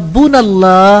قالوا ربنا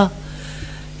اللہ,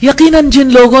 یقیناً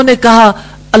جن لوگوں نے کہا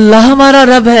اللہ ہمارا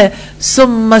رب ہے,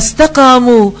 ثم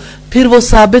استقاموا, پھر وہ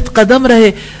ثابت قدم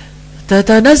رہے,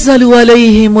 تتنزل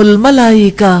علیہم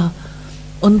الملائکہ,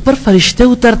 ان پر فرشتے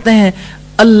اترتے ہیں,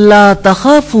 اللہ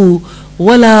تخافوا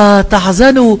ولا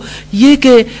تحزنوا, یہ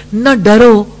کہ نہ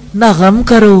ڈرو نہ غم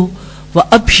کرو,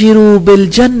 وَأَبْشِرُوا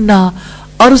بِالْجَنَّةِ,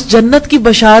 اور اس جنت کی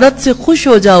بشارت سے خوش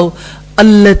ہو جاؤ,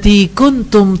 الَّتِي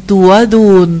كُنْتُمْ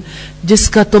تُوعَدُونَ, جس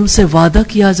کا تم سے وعدہ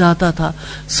کیا جاتا تھا.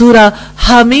 سورہ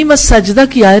حامیم السجدہ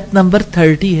کی آیت نمبر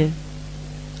 30 ہے.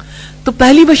 تو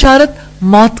پہلی بشارت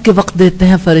موت کے وقت دیتے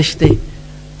ہیں فرشتے,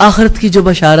 آخرت کی جو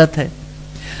بشارت ہے.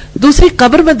 دوسری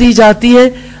قبر میں دی جاتی ہے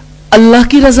اللہ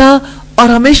کی رضا اور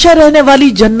ہمیشہ رہنے والی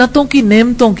جنتوں کی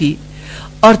نعمتوں کی,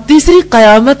 اور تیسری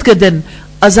قیامت کے دن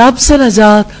عذاب سے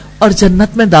نجات اور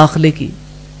جنت میں داخلے کی.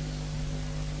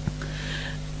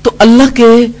 تو اللہ کے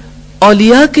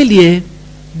اولیاء کے لیے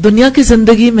دنیا کی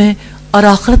زندگی میں اور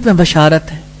آخرت میں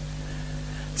بشارت ہے.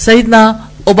 سیدنا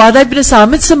عبادہ ابن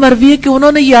صامت سے مروی ہے کہ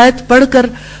انہوں نے یہ آیت پڑھ کر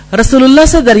رسول اللہ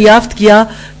سے دریافت کیا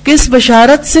کہ اس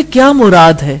بشارت سے کیا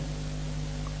مراد ہے.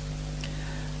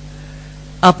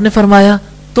 آپ نے فرمایا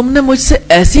تم نے مجھ سے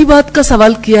ایسی بات کا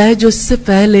سوال کیا ہے جو اس سے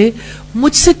پہلے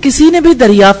مجھ سے کسی نے بھی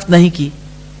دریافت نہیں کی.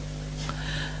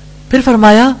 پھر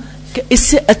فرمایا کہ اس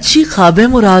سے اچھی خوابیں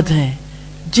مراد ہیں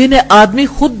جنہیں آدمی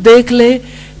خود دیکھ لے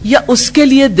یا اس کے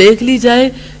لیے دیکھ لی جائے.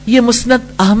 یہ مسند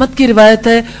احمد کی روایت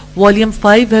ہے, والیوم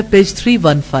 5 ہے, پیج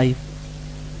 315.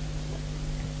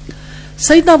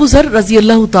 سیدنا ابو ذر رضی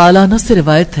اللہ تعالیٰ عنہ سے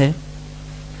روایت ہے,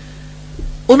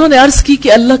 انہوں نے عرض کی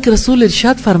کہ اللہ کے رسول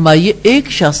ارشاد فرمائیے, ایک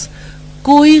شخص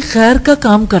کوئی خیر کا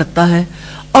کام کرتا ہے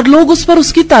اور لوگ اس پر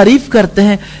اس کی تعریف کرتے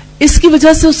ہیں, اس کی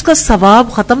وجہ سے اس کا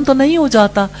ثواب ختم تو نہیں ہو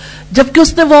جاتا جبکہ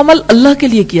اس نے وہ عمل اللہ کے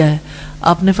لیے کیا ہے.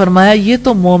 آپ نے فرمایا یہ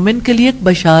تو مومن کے لیے ایک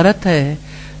بشارت ہے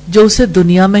جو اسے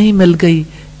دنیا میں ہی مل گئی.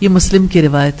 یہ مسلم کی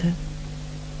روایت ہے.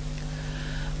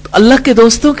 تو اللہ کے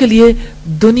دوستوں کے لیے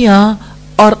دنیا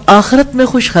اور آخرت میں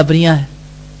خوشخبریاں ہیں.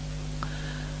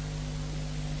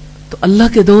 تو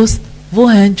اللہ کے دوست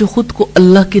وہ ہیں جو خود کو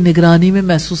اللہ کی نگرانی میں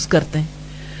محسوس کرتے ہیں,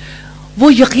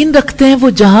 وہ یقین رکھتے ہیں وہ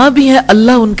جہاں بھی ہیں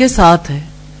اللہ ان کے ساتھ ہے,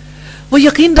 وہ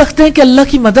یقین رکھتے ہیں کہ اللہ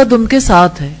کی مدد ان کے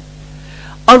ساتھ ہے,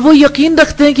 اور وہ یقین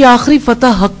رکھتے ہیں کہ آخری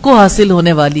فتح حق کو حاصل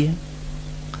ہونے والی ہے.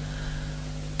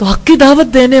 تو حق کی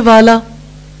دعوت دینے والا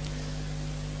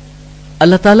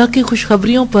اللہ تعالیٰ کی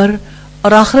خوشخبریوں پر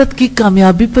اور آخرت کی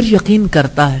کامیابی پر یقین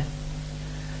کرتا ہے.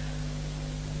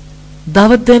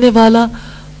 دعوت دینے والا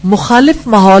مخالف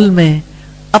ماحول میں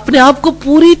اپنے آپ کو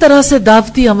پوری طرح سے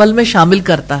دعوتی عمل میں شامل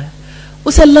کرتا ہے,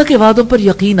 اسے اللہ کے وعدوں پر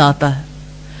یقین آتا ہے.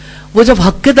 وہ جب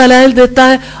حق کے دلائل دیتا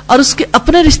ہے اور اس کے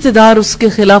اپنے رشتہ دار اس کے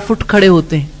خلاف اٹھ کھڑے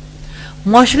ہوتے ہیں,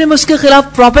 معاشرے میں اس کے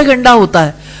خلاف پروپیگنڈا ہوتا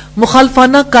ہے,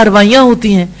 مخالفانہ کاروائیاں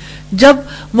ہوتی ہیں, جب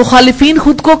مخالفین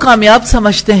خود کو کامیاب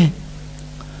سمجھتے ہیں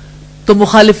تو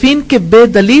مخالفین کے بے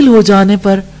دلیل ہو جانے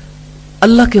پر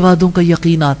اللہ کے وعدوں کا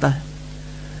یقین آتا ہے,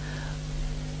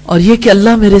 اور یہ کہ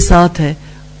اللہ میرے ساتھ ہے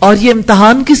اور یہ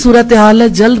امتحان کی صورتحال ہے,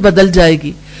 جلد بدل جائے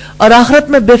گی اور آخرت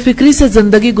میں بے فکری سے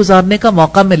زندگی گزارنے کا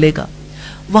موقع ملے گا.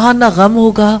 وہاں نہ غم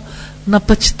ہوگا, نہ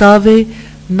پچھتاوے,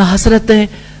 نہ حسرتیں,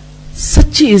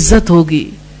 سچی عزت ہوگی.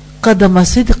 قدم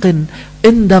صدق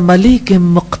عند ملیک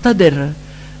مقتدر,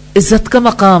 عزت کا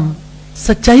مقام,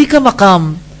 سچائی کا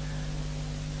مقام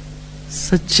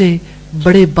سچے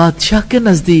بڑے بادشاہ کے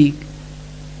نزدیک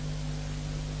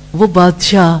وہ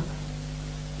بادشاہ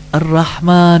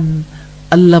الرحمن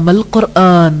علم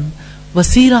القرآن،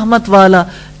 وسیع رحمت والا،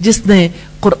 جس نے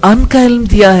قرآن کا علم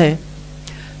دیا ہے،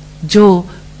 جو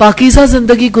پاکیزہ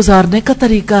زندگی گزارنے کا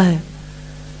طریقہ ہے.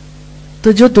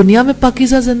 تو جو دنیا میں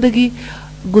پاکیزہ زندگی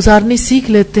گزارنی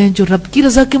سیکھ لیتے ہیں، جو رب کی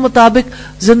رضا کے مطابق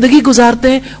زندگی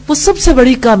گزارتے ہیں، وہ سب سے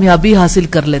بڑی کامیابی حاصل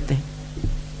کر لیتے ہیں.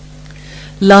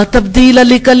 لا تبدیل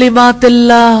لکلمات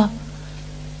اللہ،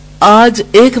 آج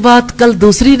ایک بات کل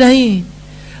دوسری نہیں.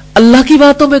 اللہ کی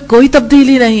باتوں میں کوئی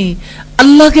تبدیلی نہیں،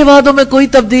 اللہ کے وعدوں میں کوئی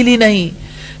تبدیلی نہیں.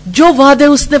 جو وعدے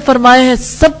اس نے فرمائے ہیں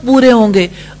سب پورے ہوں گے،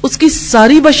 اس کی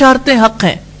ساری بشارتیں حق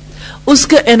ہیں، اس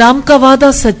کے انعام کا وعدہ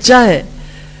سچا ہے،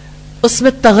 اس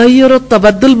میں تغیر و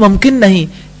تبدل ممکن نہیں،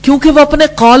 کیونکہ وہ اپنے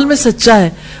قول میں سچا ہے.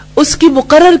 اس کی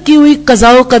مقرر کی ہوئی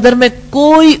قضاء و قدر میں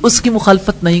کوئی اس کی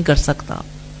مخالفت نہیں کر سکتا.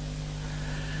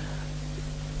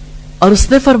 اور اس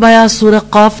نے فرمایا سورہ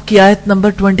قاف کی آیت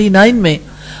نمبر 29 میں،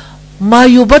 ما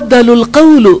یبدل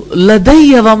القول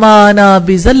لدی وما انا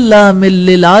بظلام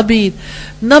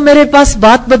للعبید، نہ میرے پاس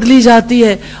بات بدلی جاتی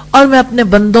ہے اور میں اپنے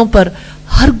بندوں پر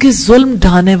ہرگز ظلم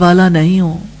ڈھانے والا نہیں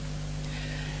ہوں.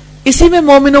 اسی میں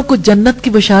مومنوں کو جنت کی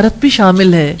بشارت بھی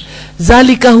شامل ہے.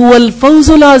 ذالک هو الفوز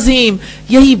العظیم،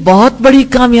 یہی بہت بڑی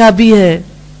کامیابی ہے.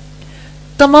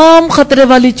 تمام خطرے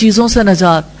والی چیزوں سے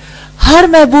نجات، ہر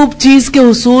محبوب چیز کے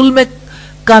حصول میں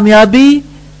کامیابی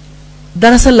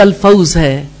دراصل الفوز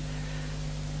ہے.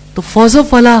 تو فوز و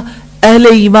فلاح اہل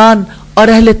ایمان اور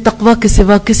اہل تقوی کے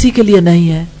سوا کسی کے لیے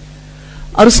نہیں ہے.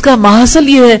 اور اس کا محاصل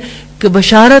یہ ہے کہ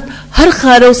بشارت ہر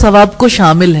خیر و ثواب کو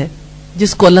شامل ہے،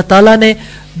 جس کو اللہ تعالیٰ نے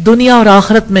دنیا اور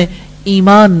آخرت میں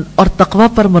ایمان اور تقوی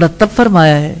پر مرتب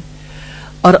فرمایا ہے.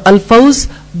 اور الفوز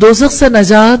دوزخ سے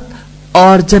نجات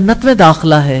اور جنت میں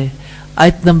داخلہ ہے.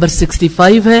 آیت نمبر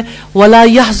 65 ہے، وَلَا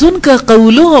يَحْزُنْكَ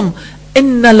قَوْلُهُمْ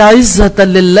إِنَّ الْعِزَّةَ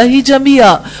لِلَّهِ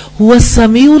جَمِيعًا هُوَ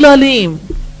السَّمِيعُ الْعَلِيمُ.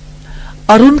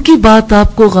 اور ان کی بات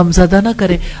آپ کو غمزدہ نہ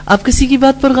کرے. آپ کسی کی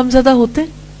بات پر غمزدہ ہوتے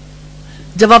ہیں؟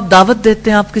 جب آپ دعوت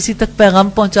دیتے ہیں، آپ کسی تک پیغام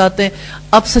پہنچاتے ہیں،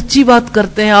 آپ سچی بات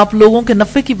کرتے ہیں، آپ لوگوں کے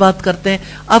نفع کی بات کرتے ہیں،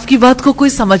 آپ کی بات کو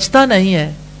کوئی سمجھتا نہیں ہے،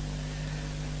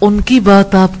 ان کی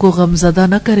بات آپ کو غمزدہ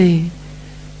نہ کرے.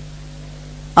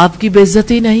 آپ کی بے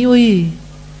عزتی نہیں ہوئی،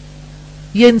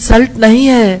 یہ انسلٹ نہیں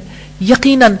ہے.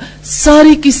 یقیناً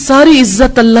ساری کی ساری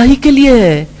عزت اللہ ہی کے لیے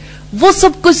ہے. وہ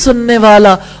سب کچھ سننے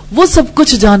والا، وہ سب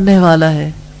کچھ جاننے والا ہے.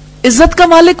 عزت کا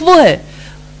مالک وہ ہے.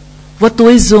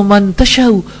 وَتُعِزُّ مَن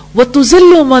تَشَاءُ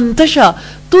وَتُذِلُّ مَن تَشَاءُ،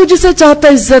 تو جسے چاہتا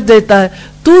ہے عزت دیتا ہے،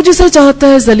 تو جسے چاہتا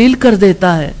ہے ذلیل کر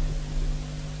دیتا ہے.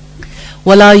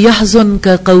 وَلَا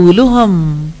يَحْزُنْكَ قَوْلُهُمْ،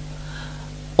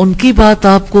 ان کی بات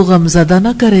آپ کو غمزدہ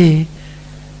نہ کرے.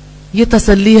 یہ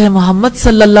تسلی ہے محمد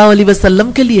صلی اللہ علیہ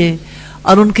وسلم کے لیے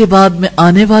اور ان کے بعد میں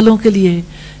آنے والوں کے لیے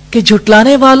کہ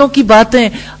جھٹلانے والوں کی باتیں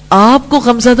آپ کو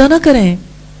غمزدہ نہ کریں.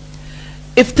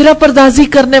 افترا پردازی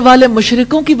کرنے والے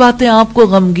مشرکوں کی باتیں آپ کو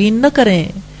غمگین نہ کریں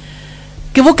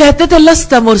کہ وہ کہتے تھے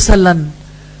لست مرسلن،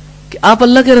 کہ آپ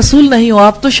اللہ کے رسول نہیں ہو،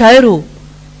 آپ تو شاعر ہو.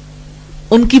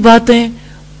 ان کی باتیں،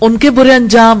 ان کے برے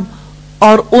انجام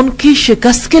اور ان کی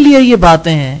شکست کے لیے یہ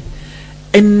باتیں ہیں.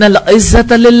 ان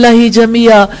العزت للہ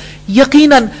جميعا،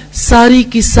 یقیناً ساری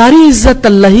کی ساری عزت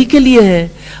اللہ ہی کے لیے ہے.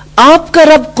 آپ کا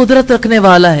رب قدرت رکھنے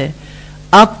والا ہے،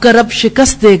 آپ کا رب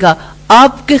شکست دے گا،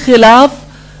 آپ کے خلاف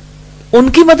ان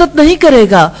کی مدد نہیں کرے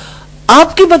گا،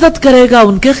 آپ کی مدد کرے گا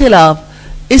ان کے خلاف.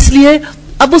 اس لیے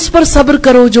اب اس پر صبر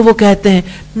کرو جو وہ کہتے ہیں،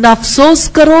 نہ افسوس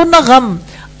کرو نہ غم.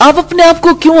 آپ اپنے آپ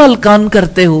کو کیوں ہلکان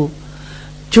کرتے ہو؟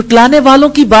 جھٹلانے والوں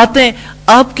کی باتیں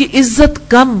آپ کی عزت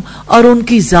کم اور ان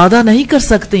کی زیادہ نہیں کر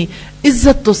سکتی.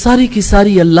 عزت تو ساری کی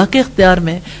ساری اللہ کے اختیار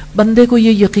میں. بندے کو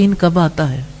یہ یقین کب آتا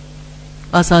ہے؟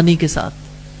 آسانی کے ساتھ.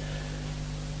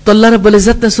 تو اللہ رب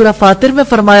العزت نے سورہ فاطر میں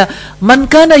فرمایا، من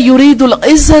کان یرید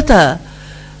العزت،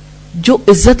 جو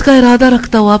عزت کا ارادہ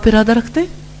رکھتا ہو. آپ ارادہ رکھتے؟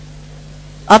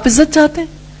 آپ عزت چاہتے ہیں؟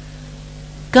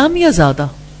 کم یا زیادہ؟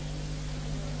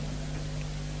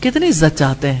 کتنی عزت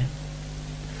چاہتے ہیں؟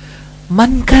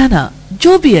 من کانا،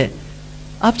 جو بھی ہے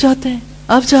آپ چاہتے ہیں،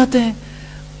 آپ چاہتے ہیں.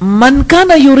 من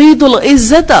کانا یرید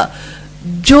العزت،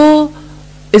 جو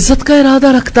عزت کا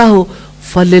ارادہ رکھتا ہو،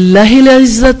 فللہ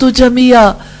العزت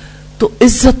جميعا، تو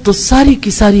عزت تو ساری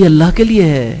کی ساری اللہ کے لیے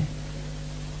ہے.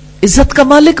 عزت کا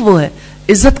مالک وہ ہے،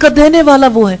 عزت کا دینے والا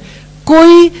وہ ہے.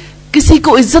 کوئی کسی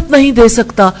کو عزت نہیں دے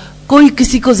سکتا، کوئی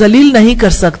کسی کو ذلیل نہیں کر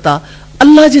سکتا.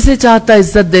 اللہ جسے چاہتا ہے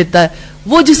عزت دیتا ہے،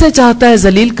 وہ جسے چاہتا ہے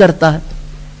ذلیل کرتا ہے.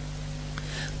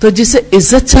 تو جسے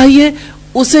عزت چاہیے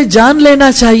اسے جان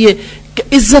لینا چاہیے کہ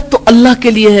عزت تو اللہ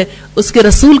کے لیے ہے، اس کے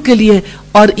رسول کے لیے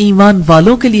اور ایمان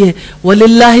والوں کے لیے.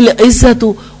 وَلِلَّهِ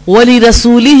الْعِزَّةُ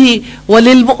वलिरसूलिही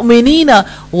वलिलमुमिनीना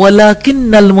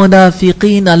वलाकिन्नल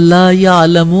मुनाफिकीन ला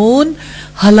यअलमून।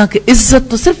 हालांकि इज्जत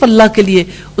तो सिर्फ अल्लाह के लिए,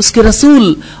 उसके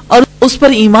रसूल और उस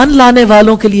पर ईमान लाने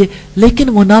वालों के लिए, लेकिन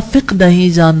मुनाफिक नहीं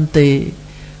जानते।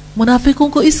 मुनाफिकों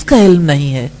को इसका इल्म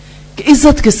नहीं है कि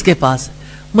इज्जत किसके पास है।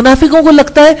 मुनाफिकों को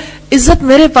लगता है इज्जत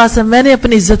मेरे पास है, मैंने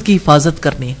अपनी इज्जत की हिफाजत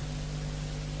करनी है।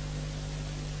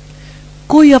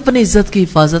 कोई अपनी इज्जत की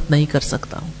हिफाजत नहीं कर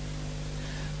सकता,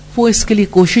 वो इसके लिए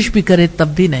कोशिश भी करे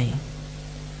तब भी नहीं,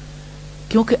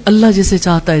 क्योंकि अल्लाह जिसे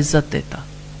चाहता है इज्जत देता,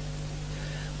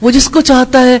 वो जिसको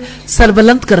चाहता है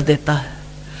सरबलंद कर देता है।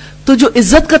 तो जो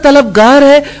इज्जत का तलबगार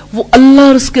है वो अल्लाह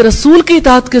और उसके रसूल की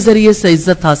इताअत के जरिए से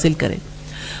इज्जत हासिल करे।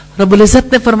 रब्बुल इज्जत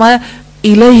ने फरमाया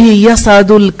इलैहि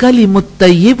यसादुल कलिमुत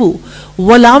तय्यिबु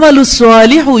वल अमलुस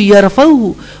सालिहु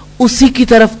यरफउहु, उसी की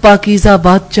तरफ पाकीज़ा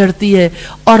बात चढ़ती है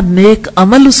और नेक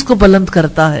अमल उसको बुलंद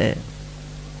करता है।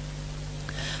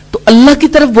 तो अल्लाह की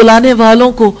तरफ बुलाने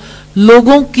वालों को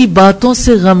लोगों की बातों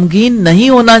से गमगीन नहीं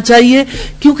होना चाहिए,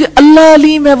 क्योंकि अल्लाह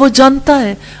अलीम है, वो जानता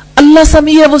है। अल्लाह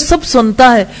समी है, वो सब सुनता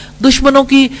है। दुश्मनों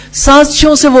की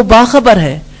साजिशों से वो बाखबर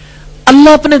है।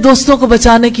 अल्लाह अपने दोस्तों को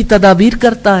बचाने की तदाबीर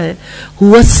करता है।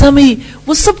 हुवा समी,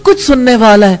 वो सब कुछ सुनने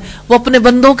वाला है। वो अपने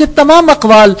बंदों के तमाम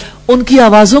अक़वाल, उनकी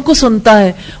आवाजों को सुनता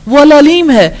है। वो अल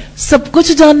अलीम है, सब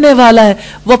कुछ जानने वाला है।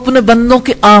 वो अपने बंदों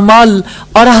के आमाल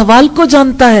और अहवाल को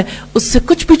जानता है, उससे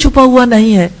कुछ भी छुपा हुआ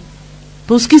नहीं है।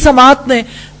 तो उसकी समाअत ने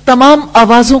तमाम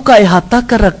आवाजों का इहाता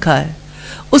कर रखा है,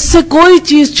 उससे कोई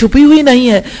चीज छुपी हुई नहीं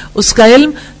है। उसका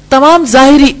इल्म तमाम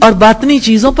जाहिरी और बातनी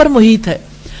चीजों पर मुहित है।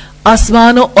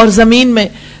 आसमानों और जमीन में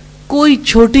कोई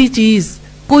छोटी चीज,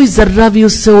 कोई जर्रा भी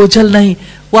उससे ओझल नहीं।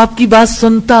 वो आपकी बात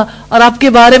सुनता और आपके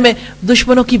बारे में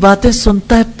दुश्मनों की बातें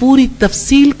सुनता है, पूरी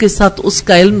तफसील के साथ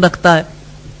उसका इल्म रखता है।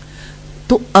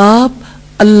 तो आप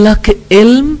अल्लाह के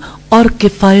इल्म और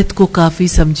किफायत को काफी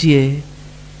समझिए।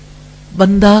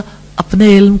 बंदा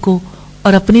अपने इल्म को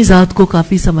और अपनी जात को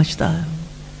काफी समझता है,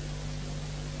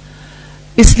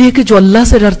 इसलिए कि जो अल्लाह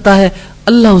से डरता है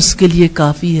अल्लाह उसके लिए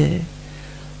काफी है।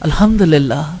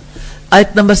 अल्हम्दुलिल्लाह।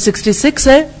 आयत नंबर 66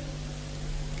 है,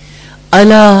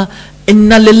 अला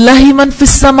इन्ना लिल्लाहि मन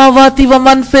फिस समावाति व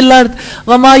मन फिल अर्द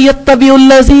व मा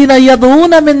यत्तबिउल्लज़ीना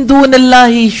यदऊना मिन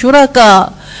दूनिल्लाहि शुरका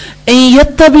इन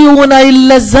यत्तबिउना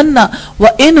इल्ला ज़न्ना व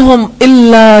इनहुम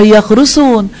इल्ला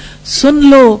यखरुसून। सुन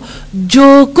लो,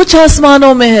 जो कुछ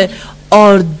आसमानों में है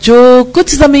और जो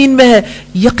कुछ जमीन में है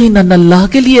यकीनन अल्लाह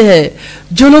के लिए है।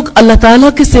 जो लोग अल्लाह ताला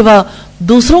के सिवा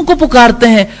दूसरों को पुकारते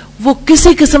हैं वो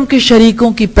किसी किस्म के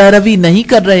शरीकों की पैरवी नहीं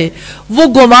कर रहे, वो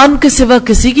गुमान के सिवा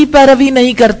किसी की पैरवी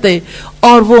नहीं करते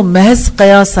और वो महज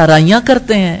कयास आराइयां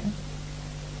करते हैं।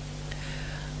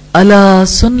 अला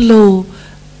सुन लो,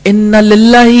 इन्ना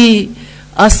लिल्लाही,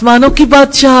 आसमानों की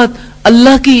बादशाहत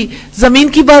अल्लाह की, जमीन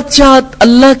की बादशाहत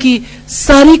अल्लाह की,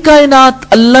 सारी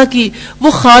कायनात अल्लाह की।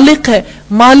 वो खालिक है,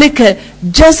 मालिक है,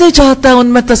 जैसे चाहता है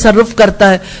उनमें तसर्रुफ करता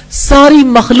है। सारी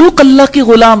मखलूक अल्लाह की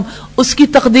गुलाम, उसकी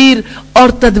तकदीर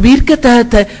और तदबीर के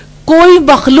तहत है। कोई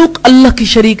मखलूक अल्लाह की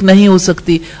शरीक नहीं हो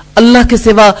सकती। अल्लाह के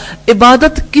सिवा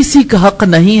इबादत किसी का हक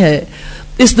नहीं है।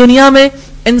 इस दुनिया में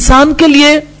इंसान के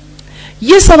लिए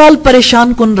यह सवाल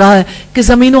परेशान कुन रहा है कि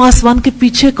जमीन और आसमान के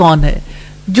पीछे कौन है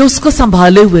जो उसको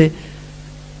संभाले हुए।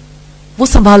 वो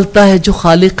संभालता है जो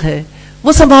खालिक है,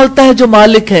 वो संभालता है जो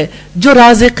मालिक है, जो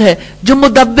राज़िक है, जो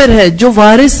मुदब्बिर है, जो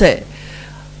वारिस है।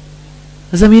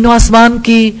 जमीन और आसमान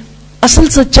की असल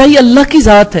सच्चाई अल्लाह की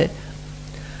जात है।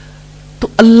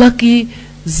 तो अल्लाह की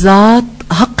जात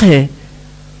हक है।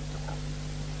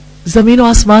 जमीन और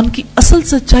आसमान की असल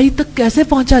सच्चाई तक कैसे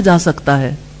पहुंचा जा सकता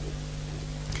है?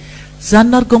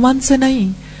 जन्न और गुमान से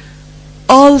नहीं।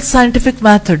 ऑल साइंटिफिक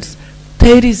मेथड्स,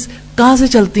 थ्योरीज कहां से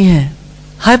चलती हैं?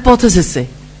 हाइपोथेसिस से,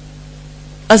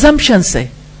 अजम्पशन से,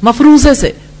 मफरूजे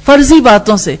से, फर्जी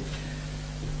बातों से।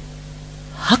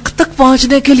 हक तक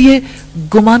पहुंचने के लिए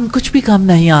गुमान कुछ भी काम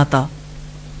नहीं आता।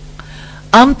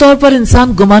 आमतौर पर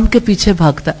इंसान गुमान के पीछे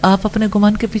भागता है। आप अपने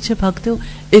गुमान के पीछे भागते हो?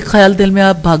 एक ख्याल दिल में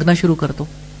आप भागना शुरू कर दो,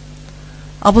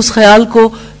 आप उस ख्याल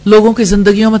को लोगों की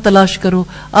जिंदगियों में तलाश करो,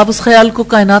 आप उस ख्याल को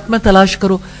कायनात में तलाश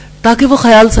करो, ताकि वो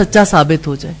ख्याल सच्चा साबित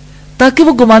हो जाए, ताकि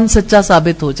वो गुमान सच्चा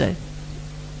साबित हो जाए।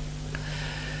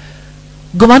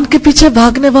 गुमान के पीछे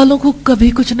भागने वालों को कभी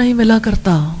कुछ नहीं मिला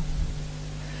करता।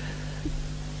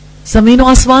 जमीन और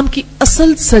आसमान की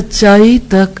असल सच्चाई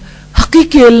तक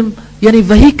हकीकी इल्म यानी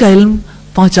वही का इल्म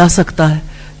पहुंचा सकता है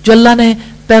जो अल्लाह ने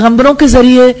पैगंबरों के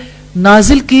जरिए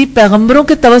नाजिल की, पैगंबरों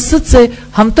के तवस्सुत से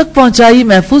हम तक पहुंचाई,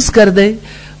 महफूज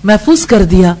कर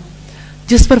दिया,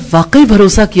 जिस पर वाकई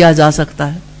भरोसा किया जा सकता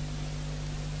है।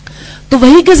 तो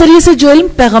वही के जरिए से जो इल्म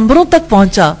पैगंबरों तक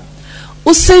पहुंचा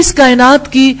اس سے اس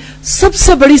کائنات کی سب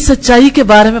سے بڑی سچائی کے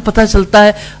بارے میں پتہ چلتا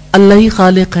ہے. اللہ ہی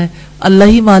خالق ہے, اللہ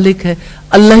ہی مالک ہے,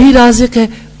 اللہ ہی رازق ہے,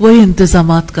 وہی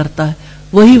انتظامات کرتا ہے,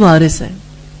 وہی وارث ہے.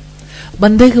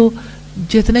 بندے کو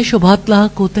جتنے شبہات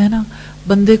لاحق ہوتے ہیں نا,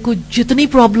 بندے کو جتنی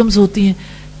پرابلمز ہوتی ہیں,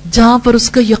 جہاں پر اس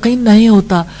کا یقین نہیں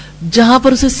ہوتا, جہاں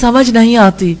پر اسے سمجھ نہیں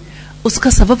آتی, اس کا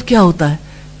سبب کیا ہوتا ہے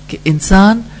کہ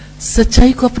انسان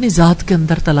سچائی کو اپنی ذات کے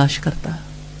اندر تلاش کرتا ہے.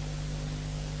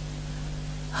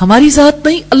 ہماری ذات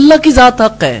نہیں, اللہ کی ذات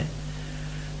حق ہے.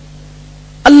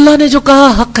 اللہ نے جو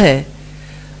کہا حق ہے.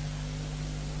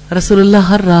 رسول اللہ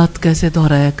ہر رات کیسے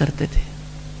دہرایا کرتے تھے,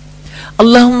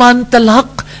 اللہم انت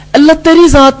الحق, اللہ تیری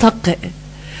ذات حق ہے,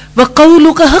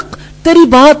 وقولک حق, تیری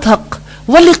بات حق,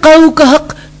 ولقاؤک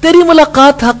حق, تیری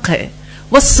ملاقات حق ہے,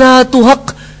 والساعۃ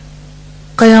حق,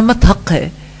 قیامت حق ہے,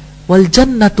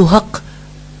 والجنت حق,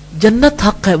 جنت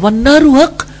حق ہے, والنار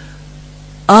حق,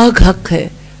 آگ حق ہے,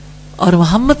 اور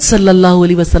محمد صلی اللہ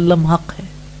علیہ وسلم حق ہے.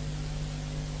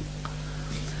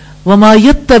 وما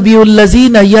يتبع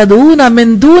الذين يدعون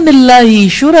من دون الله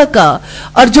شركاء,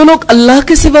 اور جو لوگ اللہ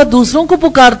کے سوا دوسروں کو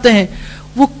پکارتے ہیں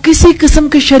وہ کسی قسم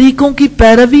کے شریکوں کی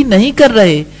پیروی نہیں کر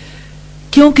رہے,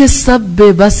 کیونکہ سب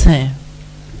بے بس ہیں,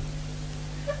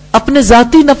 اپنے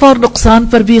ذاتی نفع اور نقصان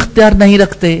پر بھی اختیار نہیں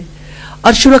رکھتے.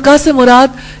 اور شرکا سے مراد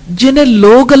جنہیں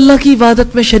لوگ اللہ کی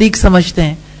عبادت میں شریک سمجھتے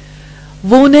ہیں,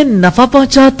 وہ انہیں نفع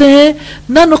پہنچاتے ہیں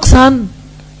نہ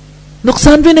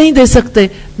نقصان بھی نہیں دے سکتے,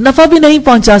 نفع بھی نہیں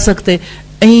پہنچا سکتے.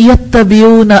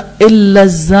 یتبعون الا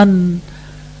الظن,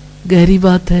 گہری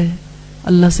بات ہے,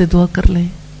 اللہ سے دعا کر لیں,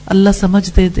 اللہ سمجھ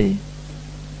دے دے.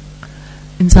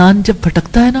 انسان جب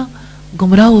بھٹکتا ہے نا,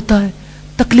 گمراہ ہوتا ہے,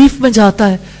 تکلیف میں جاتا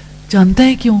ہے, جانتے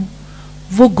ہیں کیوں؟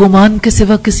 وہ گمان کے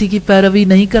سوا کسی کی پیروی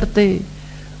نہیں کرتے,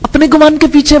 اپنے گمان کے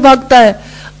پیچھے بھاگتا ہے,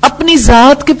 اپنی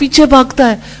ذات کے پیچھے بھاگتا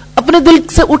ہے, اپنے دل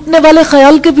سے اٹھنے والے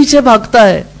خیال کے پیچھے بھاگتا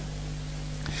ہے,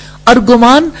 اور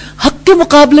گمان حق کے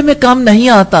مقابلے میں کام نہیں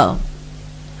آتا.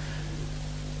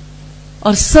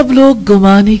 اور سب لوگ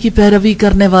گمان ہی کی پیروی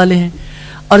کرنے والے ہیں.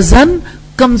 اور ظن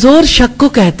کمزور شک کو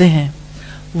کہتے ہیں.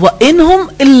 وَإِنْهُمْ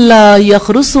إِلَّا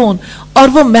يَخْرُصُونَ, اور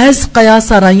وہ محض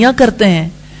قیاس آرائیاں کرتے ہیں,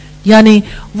 یعنی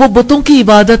وہ بتوں کی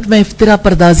عبادت میں افترا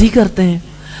پردازی کرتے ہیں.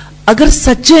 اگر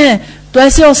سچے ہیں تو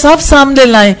ایسے اوصاف سامنے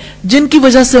لائیں جن کی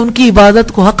وجہ سے ان کی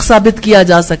عبادت کو حق ثابت کیا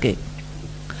جا سکے.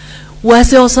 وہ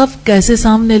ایسے اوصاف کیسے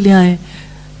سامنے لے آئیں؟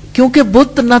 کیونکہ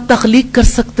بت نہ تخلیق کر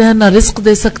سکتے ہیں, نہ رزق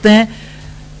دے سکتے ہیں,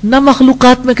 نہ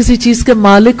مخلوقات میں کسی چیز کے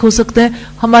مالک ہو سکتے ہیں.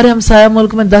 ہمارے ہمسایہ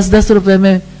ملک میں 10-10 روپے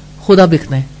میں خدا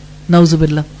بکتے ہیں, نعوذ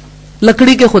باللہ.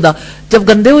 لکڑی کے خدا جب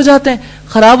گندے ہو جاتے ہیں,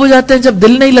 خراب ہو جاتے ہیں, جب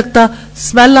دل نہیں لگتا,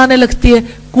 اسمیل آنے لگتی ہے,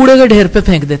 کوڑے کے ڈھیر پہ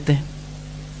پھینک دیتے ہیں.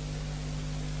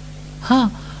 ہاں,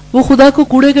 وہ خدا کو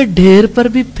کوڑے کے ڈھیر پر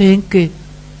بھی پھینک کے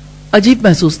عجیب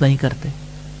محسوس نہیں کرتے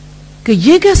کہ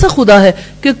یہ کیسا خدا ہے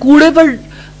کہ کوڑے پر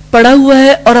پڑا ہوا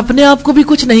ہے اور اپنے آپ کو بھی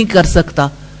کچھ نہیں کر سکتا,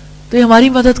 تو یہ ہماری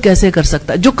مدد کیسے کر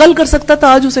سکتا ہے؟ جو کل کر سکتا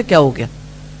تھا آج اسے کیا ہو گیا؟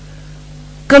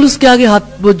 کل اس کے آگے ہاتھ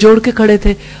وہ جوڑ کے کھڑے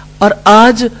تھے اور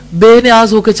آج بے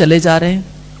نیاز ہو کے چلے جا رہے ہیں,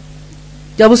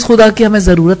 جب اس خدا کی ہمیں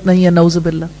ضرورت نہیں ہے. نعوذ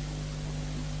باللہ.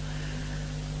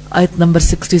 آیت نمبر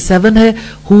 67 ہے,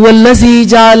 هو الذی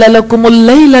جعل لکم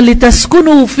اللیل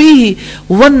لتسکنوا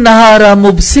فیہ والنہار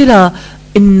مبصرا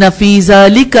ان فی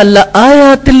ذلک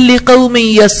لآیات لقوم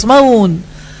یسمعون.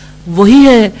 وہی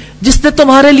ہے جس نے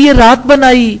تمہارے لیے رات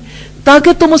بنائی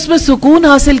تاکہ تم اس میں سکون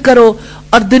حاصل کرو,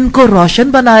 اور دن کو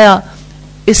روشن بنایا,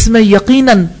 اس میں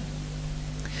یقیناً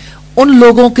ان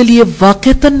لوگوں کے لیے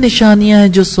واقعتاً نشانیاں ہیں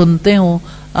جو سنتے ہوں.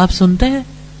 آپ سنتے ہیں؟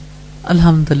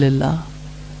 الحمدللہ.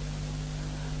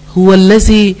 هو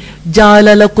الذی جعل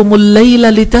لکم اللیل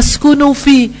لتسکنوا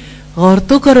فیہ, غور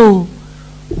تو کرو,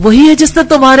 وہی ہے جس نے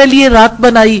تمہارے لیے رات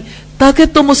بنائی تاکہ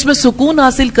تم اس میں سکون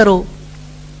حاصل کرو,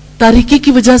 تاریکی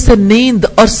کی وجہ سے نیند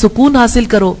اور سکون حاصل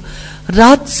کرو.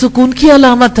 رات سکون کی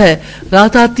علامت ہے.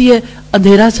 رات آتی ہے,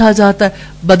 اندھیرا چھا جاتا ہے,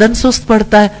 بدن سست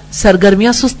پڑتا ہے,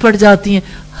 سرگرمیاں سست پڑ جاتی ہیں,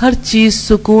 ہر چیز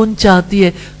سکون چاہتی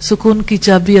ہے. سکون کی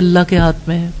چابی اللہ کے ہاتھ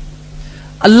میں ہے.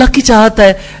 اللہ کی چاہت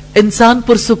ہے انسان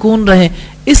پرسکون رہے,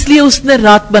 اس لیے اس نے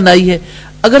رات بنائی ہے.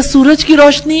 اگر سورج کی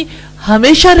روشنی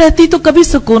ہمیشہ رہتی تو کبھی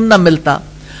سکون نہ ملتا.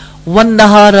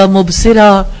 وَالنَّهَارَ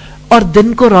مُبْصِرًا, اور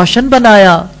دن کو روشن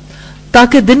بنایا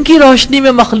تاکہ دن کی روشنی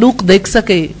میں مخلوق دیکھ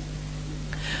سکے.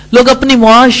 لوگ اپنی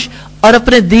معاش اور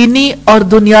اپنے دینی اور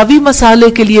دنیاوی مسالے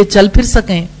کے لیے چل پھر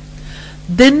سکیں.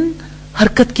 دن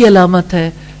حرکت کی علامت ہے,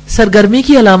 سرگرمی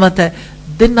کی علامت ہے.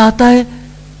 دن آتا ہے,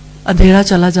 اندھیرا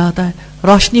چلا جاتا ہے,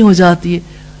 روشنی ہو جاتی ہے,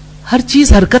 ہر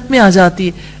چیز حرکت میں آ جاتی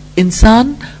ہے.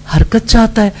 انسان حرکت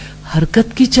چاہتا ہے,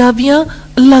 حرکت کی چابیاں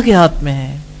اللہ کے ہاتھ میں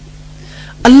ہیں.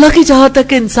 اللہ کی چاہت ہے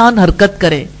کہ انسان حرکت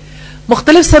کرے,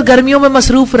 مختلف سرگرمیوں میں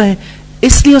مصروف رہے.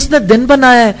 اس لیے اس نے دن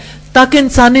بنایا ہے تاکہ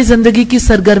انسانی زندگی کی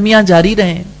سرگرمیاں جاری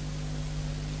رہیں.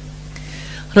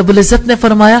 رب العزت نے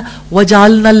فرمایا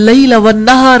وَجَعَلْنَا اللَّيْلَ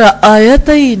وَالنَّهَارَ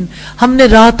آیَتَيْن، ہم نے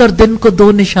رات اور دن کو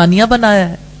دو نشانیاں بنایا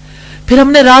ہے. پھر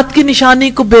ہم نے رات کی نشانی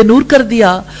کو بے نور کر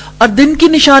دیا اور دن کی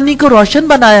نشانی کو روشن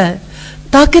بنایا ہے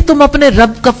تاکہ تم اپنے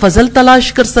رب کا فضل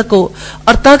تلاش کر سکو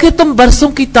اور تاکہ تم برسوں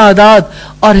کی تعداد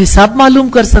اور حساب معلوم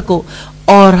کر سکو.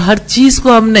 اور ہر چیز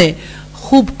کو ہم نے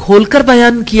خوب کھول کر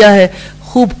بیان کیا ہے.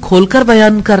 خوب کھول کر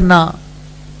بیان کرنا،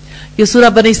 یہ سورہ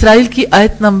بنی اسرائیل کی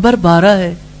آیت نمبر 12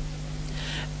 ہے.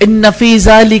 ان فی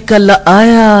ذالک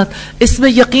لآیات، اس میں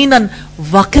یقیناً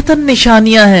واقعتاً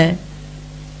نشانیاں ہیں،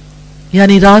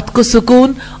 یعنی رات کو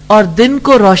سکون اور دن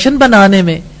کو روشن بنانے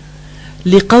میں.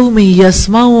 لقوم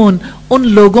یسمعون، ان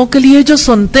لوگوں کے لیے جو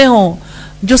سنتے ہوں،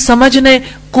 جو سمجھنے،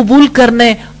 قبول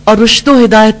کرنے اور رشد و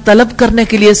ہدایت طلب کرنے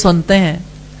کے لیے سنتے ہیں.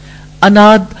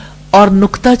 اناد اور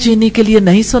نکتہ چینی کے لیے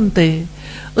نہیں سنتے.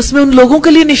 اس میں ان لوگوں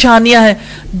کے لیے نشانیاں ہیں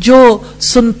جو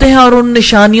سنتے ہیں اور ان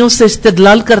نشانیوں سے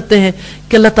استدلال کرتے ہیں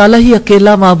کہ اللہ تعالیٰ ہی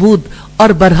اکیلا معبود اور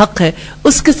برحق ہے،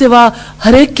 اس کے سوا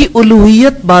ہر ایک کی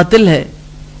الوہیت باطل ہے،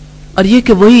 اور یہ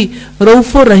کہ وہی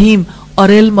رؤوف و رحیم اور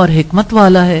علم اور حکمت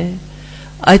والا ہے.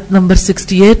 آیت نمبر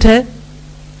 68 ہے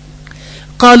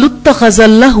قالوا اتخذ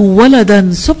اللہ ولدا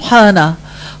سبحانہ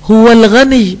هو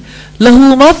الغنی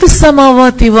له ما في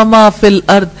السماوات وما في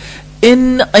الارض ان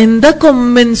عندكم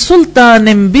من سلطان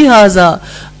بهذا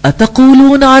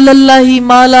اتقولون على الله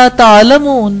ما لا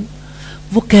تعلمون.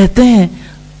 وہ کہتے ہیں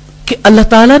کہ اللہ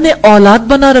تعالیٰ نے اولاد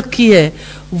بنا رکھی ہے،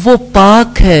 وہ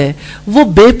پاک ہے، وہ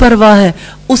بے پرواہ ہے،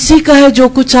 اسی کا ہے جو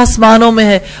کچھ آسمانوں میں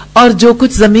ہے اور جو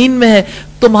کچھ زمین میں ہے،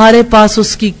 تمہارے پاس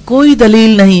اس کی کوئی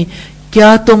دلیل نہیں.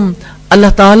 کیا تم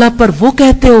اللہ تعالیٰ پر وہ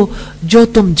کہتے ہو جو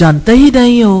تم جانتے ہی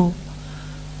نہیں ہو.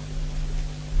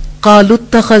 قالوا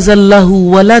اتخذ اللہ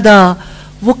ولدا،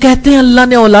 وہ کہتے ہیں اللہ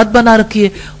نے اولاد بنا رکھی ہے.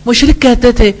 مشرک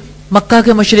کہتے تھے، مکہ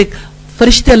کے مشرک،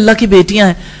 فرشتے اللہ کی بیٹیاں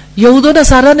ہیں. یہود و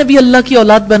نصارہ نے بھی اللہ کی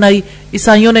اولاد بنائی.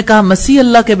 عیسائیوں نے کہا مسیح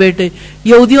اللہ کے بیٹے،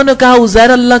 یہودیوں نے کہا عزیر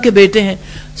اللہ کے بیٹے ہیں.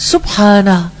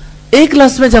 سبحانہ، ایک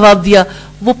لفظ میں جواب دیا،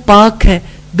 وہ پاک ہے،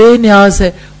 بے نیاز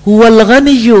ہے. هو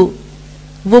الغنی،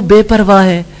 وہ بے پرواہ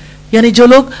ہے. یعنی جو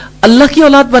لوگ اللہ کی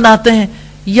اولاد بناتے ہیں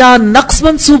یا نقص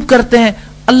منسوب کرتے ہیں،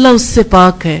 اللہ اس سے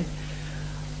پاک ہے.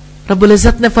 رب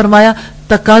العزت نے فرمایا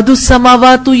تکاد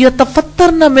السماوات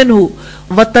یتفطرن منہ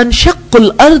وتنشق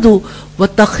الارض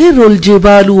وتخر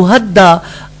الجبال ہدا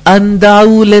ان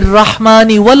دعوا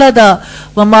للرحمن ولدا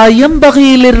وما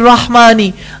ينبغي للرحمن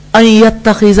ان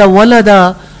يتخذ ولدا.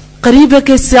 قریب ہے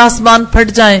کہ اس سے آسمان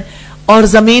پھٹ جائیں اور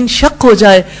زمین شق ہو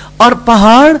جائے اور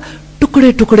پہاڑ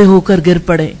ٹکڑے ٹکڑے ہو کر گر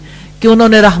پڑے کہ انہوں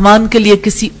نے رحمان کے لیے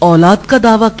کسی اولاد کا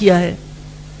دعویٰ کیا ہے،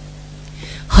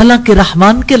 حالانکہ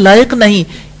رحمان کے لائق نہیں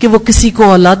کہ وہ کسی کو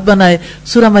اولاد بنائے.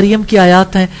 سورہ مریم کی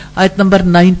آیات ہیں، آیت نمبر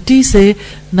 90 سے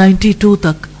 92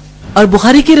 تک. اور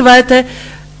بخاری کی روایت ہے،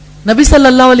 نبی صلی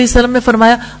اللہ علیہ وسلم نے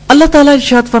فرمایا اللہ تعالیٰ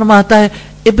ارشاد فرماتا ہے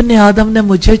ابن آدم نے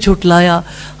مجھے جھٹلایا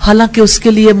حالانکہ اس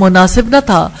کے لیے مناسب نہ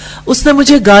تھا، اس نے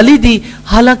مجھے گالی دی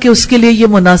حالانکہ اس کے لیے یہ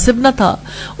مناسب نہ تھا.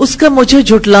 اس کا مجھے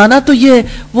جھٹلانا تو یہ،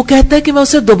 وہ کہتا ہے کہ میں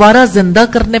اسے دوبارہ زندہ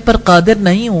کرنے پر قادر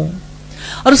نہیں ہوں،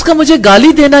 اور اس کا مجھے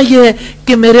گالی دینا یہ ہے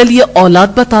کہ میرے لیے اولاد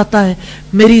بتاتا ہے.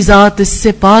 میری ذات اس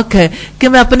سے پاک ہے کہ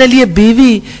میں اپنے لیے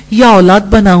بیوی یا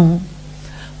اولاد بناؤں.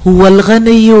 هو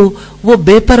الغنی، وہ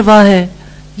بے پرواہ ہے.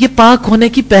 یہ پاک ہونے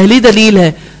کی پہلی دلیل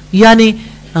ہے، یعنی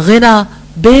غنا،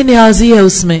 بے نیازی ہے.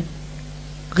 اس میں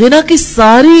غنا کی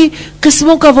ساری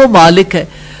قسموں کا وہ مالک ہے.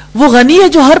 وہ غنی ہے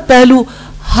جو ہر پہلو،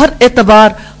 ہر اعتبار،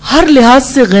 ہر لحاظ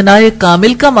سے غنائے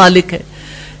کامل کا مالک ہے.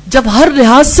 جب ہر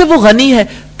لحاظ سے وہ غنی ہے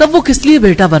تب وہ کس لیے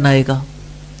بیٹا بنائے گا؟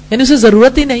 یعنی اسے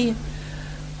ضرورت ہی نہیں ہے.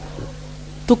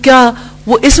 تو کیا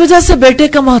وہ اس وجہ سے بیٹے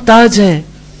کا محتاج ہے؟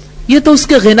 یہ تو اس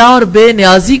کے غنا اور بے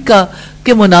نیازی کا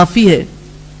کے منافی ہے.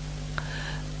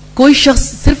 کوئی شخص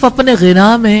صرف اپنے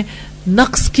غنا میں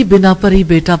نقص کی بنا پر ہی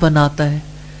بیٹا بناتا ہے،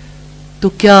 تو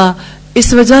کیا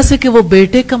اس وجہ سے کہ وہ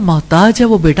بیٹے کا محتاج ہے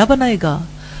وہ بیٹا بنائے گا؟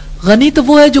 غنی تو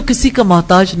وہ ہے جو کسی کا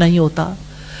محتاج نہیں ہوتا.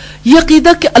 یہ عقیدہ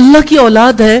کہ اللہ کی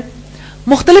اولاد ہے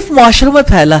مختلف معاشروں میں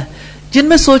پھیلا ہے جن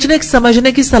میں سوچنے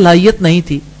سمجھنے کی صلاحیت نہیں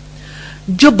تھی،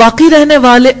 جو باقی رہنے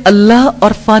والے اللہ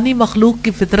اور فانی مخلوق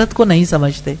کی فطرت کو نہیں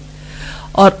سمجھتے،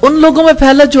 اور ان لوگوں میں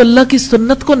پھیلا جو اللہ کی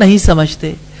سنت کو نہیں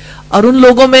سمجھتے، اور ان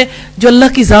لوگوں میں جو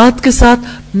اللہ کی ذات کے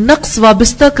ساتھ نقص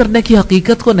وابستہ کرنے کی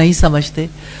حقیقت کو نہیں سمجھتے.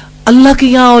 اللہ کی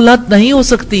یہاں اولاد نہیں ہو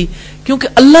سکتی کیونکہ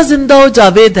اللہ زندہ و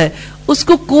جاوید ہے، اس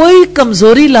کو کوئی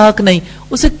کمزوری لاحق نہیں،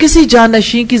 اسے کسی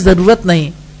جانشین کی ضرورت نہیں.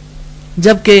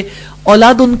 جبکہ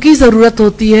اولاد ان کی ضرورت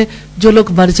ہوتی ہے جو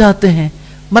لوگ مر جاتے ہیں،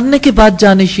 مرنے کے بعد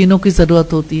جانشینوں کی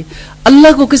ضرورت ہوتی ہے.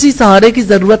 اللہ کو کسی سہارے کی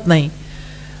ضرورت نہیں.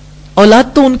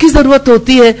 اولاد تو ان کی ضرورت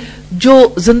ہوتی ہے جو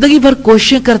زندگی بھر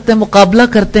کوششیں کرتے ہیں، مقابلہ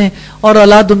کرتے ہیں، اور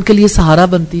اولاد ان کے لیے سہارا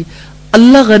بنتی ہے.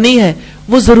 اللہ غنی ہے،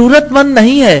 وہ ضرورت مند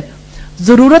نہیں ہے،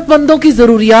 ضرورت مندوں کی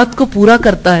ضروریات کو پورا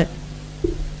کرتا ہے،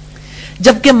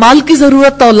 جبکہ مال کی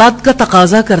ضرورت اولاد کا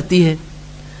تقاضا کرتی ہے.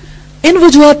 ان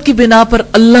وجوہات کی بنا پر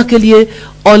اللہ کے لیے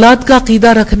اولاد کا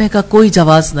عقیدہ رکھنے کا کوئی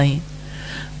جواز نہیں.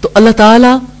 تو اللہ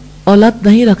تعالیٰ اولاد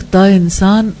نہیں رکھتا،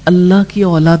 انسان اللہ کی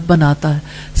اولاد بناتا ہے.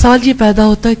 سوال یہ پیدا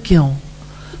ہوتا ہے کیوں؟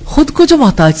 خود کو جو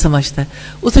محتاج سمجھتا ہے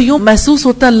اسے یوں محسوس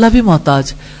ہوتا ہے اللہ بھی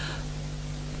محتاج،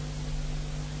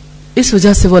 اس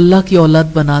وجہ سے وہ اللہ کی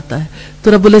اولاد بناتا ہے.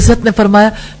 تو رب العزت نے فرمایا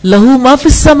لہو ما فی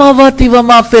السماوات و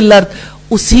ما فی الارض،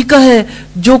 اسی کا ہے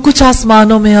جو کچھ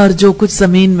آسمانوں میں اور جو کچھ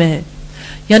زمین میں ہے.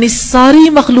 یعنی ساری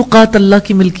مخلوقات اللہ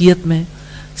کی ملکیت میں،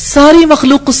 ساری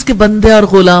مخلوق اس کے بندے اور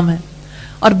غلام ہیں.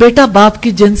 اور بیٹا باپ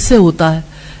کی جنس سے ہوتا ہے،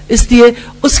 اس لیے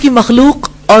اس کی مخلوق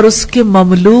اور اس کے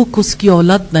مملوک اس کی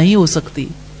اولاد نہیں ہو سکتی.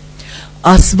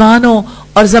 آسمانوں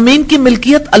اور زمین کی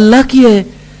ملکیت اللہ کی ہے،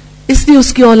 اس لیے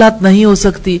اس کی اولاد نہیں ہو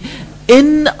سکتی.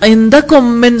 ان عندکم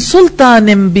من سلطان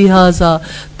بہذا،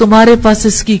 تمہارے پاس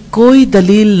اس کی کوئی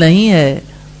دلیل نہیں ہے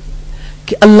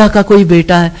کہ اللہ کا کوئی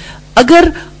بیٹا ہے. اگر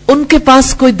ان کے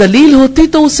پاس کوئی دلیل ہوتی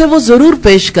تو اسے وہ ضرور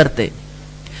پیش کرتے.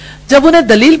 جب انہیں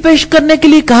دلیل پیش کرنے کے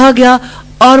لیے کہا گیا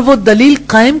اور وہ دلیل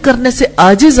قائم کرنے سے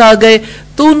عاجز آ گئے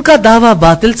تو ان کا دعویٰ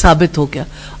باطل ثابت ہو گیا،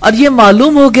 اور یہ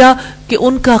معلوم ہو گیا کہ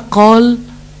ان کا قول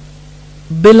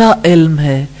بلا علم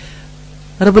ہے.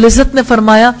 رب العزت نے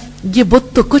فرمایا یہ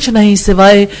بت تو کچھ نہیں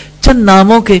سوائے چند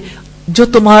ناموں کے جو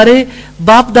تمہارے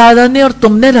باپ دادا نے اور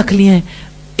تم نے رکھ لیے ہیں.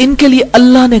 ان کے لیے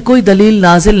اللہ نے کوئی دلیل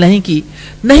نازل نہیں کی،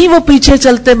 نہیں وہ پیچھے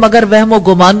چلتے مگر وہم و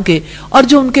گمان کے اور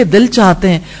جو ان کے دل چاہتے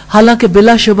ہیں. حالانکہ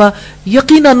بلا شبہ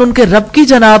یقیناً ان کے رب کی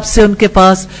جناب سے ان کے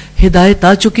پاس ہدایت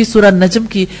آ چکی. سورہ نجم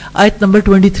کی آیت نمبر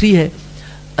 23 ہے.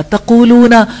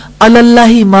 تقولون علی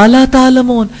اللہ ما لا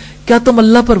تعلمون، کیا تم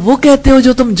اللہ پر وہ کہتے ہو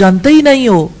جو تم جانتے ہی نہیں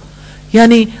ہو؟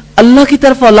 یعنی اللہ کی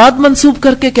طرف اولاد منسوب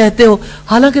کر کے کہتے ہو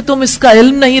حالانکہ تم اس کا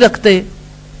علم نہیں رکھتے.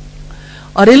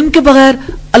 اور علم کے بغیر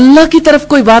اللہ کی طرف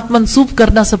کوئی بات منسوب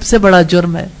کرنا سب سے بڑا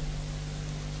جرم ہے.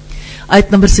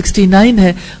 آیت نمبر 69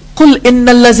 ہے قل ان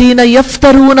الذین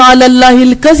یفترون علی اللہ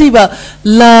الکذب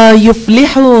لا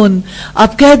یفلحون،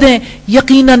 آپ کہہ دیں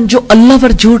یقیناً جو اللہ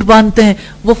پر جھوٹ باندھتے ہیں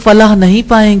وہ فلاح نہیں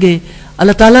پائیں گے.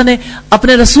 اللہ تعالیٰ نے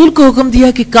اپنے رسول کو حکم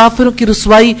دیا کہ کافروں کی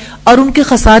رسوائی اور ان کے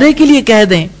خسارے کے لیے کہہ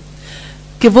دیں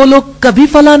کہ وہ لوگ کبھی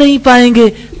فلاح نہیں پائیں گے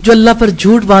جو اللہ پر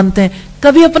جھوٹ باندھتے ہیں،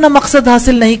 کبھی اپنا مقصد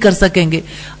حاصل نہیں کر سکیں گے.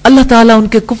 اللہ تعالیٰ ان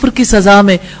کے کفر کی سزا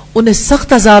میں انہیں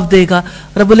سخت عذاب دے گا.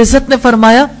 رب العزت نے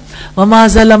فرمایا وَمَا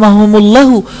ظَلَمَهُمُ اللَّهُ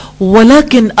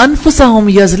وَلَكِنْ أَنفُسَهُمْ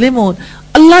يَظْلِمُونَ،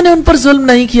 اللہ نے ان پر ظلم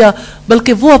نہیں کیا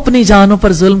بلکہ وہ اپنی جانوں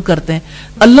پر ظلم کرتے ہیں.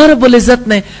 اللہ رب العزت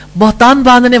نے بہتان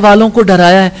باندھنے والوں کو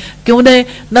ڈرایا ہے کہ انہیں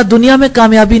نہ دنیا میں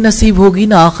کامیابی نصیب ہوگی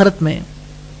نہ آخرت میں،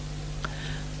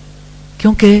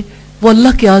 کیونکہ وہ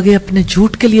اللہ کے آگے اپنے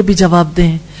جھوٹ کے لیے بھی جواب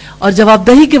دیں، اور جواب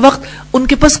دہی کے وقت ان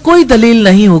کے پاس کوئی دلیل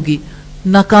نہیں ہوگی.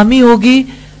 ناکامی ہوگی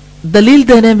دلیل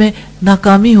دینے میں،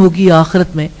 ناکامی ہوگی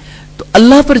آخرت میں. تو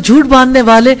اللہ پر جھوٹ باندھنے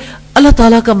والے اللہ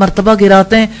تعالیٰ کا مرتبہ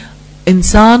گراتے ہیں.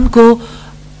 انسان کو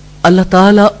اللہ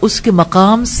تعالیٰ اس کے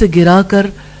مقام سے گرا کر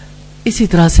اسی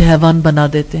طرح سے حیوان بنا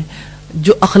دیتے ہیں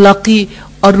جو اخلاقی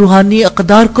اور روحانی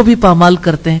اقدار کو بھی پامال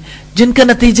کرتے ہیں، جن کے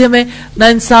نتیجے میں نہ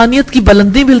انسانیت کی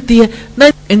بلندی ملتی ہے نہ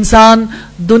انسان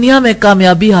دنیا میں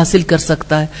کامیابی حاصل کر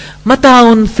سکتا ہے. متاع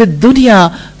فی الدنیا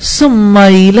ثم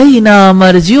الینا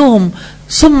مرجعہم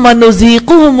ثم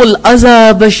نذیقہم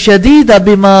العذاب الشدید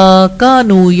بما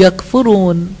کانوا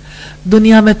یکفرون.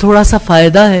 دنیا میں تھوڑا سا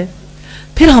فائدہ ہے،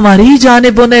 پھر ہماری ہی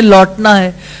جانب انہیں لوٹنا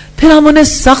ہے، پھر ہم انہیں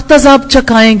سخت عذاب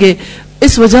چکھائیں گے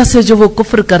اس وجہ سے جو وہ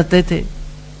کفر کرتے تھے.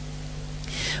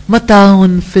 متاع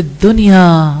فی الدنیا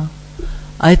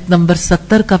آیت نمبر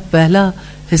 70 کا پہلا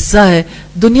حصہ ہے.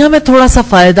 دنیا میں تھوڑا سا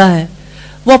فائدہ ہے،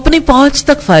 وہ اپنی پہنچ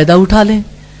تک فائدہ اٹھا لیں.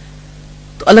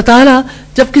 تو اللہ تعالیٰ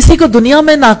جب کسی کو دنیا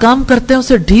میں ناکام کرتے ہیں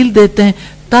اسے ڈھیل دیتے ہیں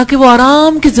تاکہ وہ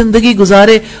آرام کی زندگی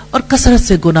گزارے اور کثرت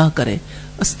سے گناہ کرے.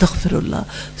 استغفر اللہ.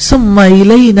 ثم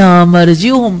الینا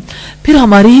مرجعہم، پھر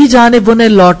ہماری ہی جانب انہیں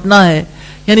لوٹنا ہے،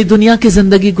 یعنی دنیا کی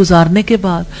زندگی گزارنے کے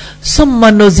بعد. ثم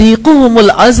نذیقہم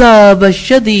العذاب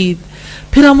الشدید،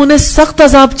 پھر ہم انہیں سخت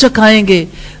عذاب چکھائیں گے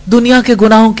دنیا کے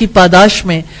گناہوں کی پاداش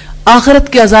میں.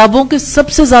 آخرت کے عذابوں کے سب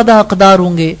سے زیادہ حقدار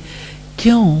ہوں گے.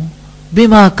 کیوں؟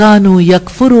 بما کانوا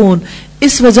یکفرون،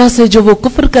 اس وجہ سے جو وہ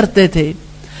کفر کرتے تھے.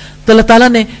 تو اللہ تعالیٰ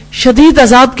نے شدید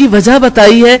عذاب کی وجہ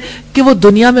بتائی ہے کہ وہ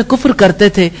دنیا میں کفر کرتے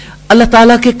تھے، اللہ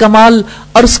تعالیٰ کے کمال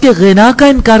اور اس کے غنا کا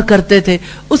انکار کرتے تھے،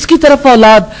 اس کی طرف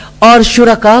اولاد اور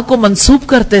شرکاء کو منسوب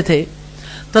کرتے تھے.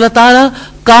 تو اللہ تعالیٰ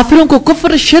کافروں کو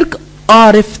کفر، شرک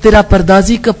اور افترا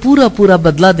پردازی کا پورا پورا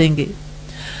بدلہ دیں گے.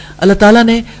 اللہ تعالیٰ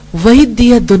نے وعید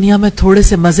دی ہے دنیا میں تھوڑے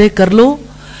سے مزے کر لو,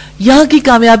 یہاں کی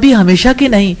کامیابی ہمیشہ کی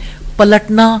نہیں,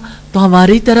 پلٹنا تو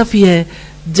ہماری طرف ہی ہے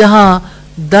جہاں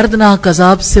دردناک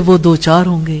عذاب سے وہ دو چار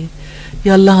ہوں گے.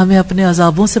 یا اللہ ہمیں اپنے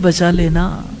عذابوں سے بچا لینا.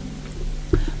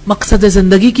 مقصد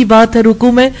زندگی کی بات ہے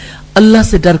رکوع میں اللہ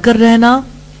سے ڈر کر رہنا,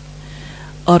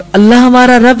 اور اللہ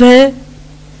ہمارا رب ہے.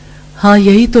 ہاں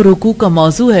یہی تو رکوع کا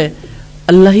موضوع ہے,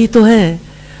 اللہ ہی تو ہے,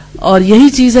 اور یہی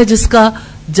چیز ہے جس کا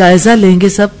جائزہ لیں گے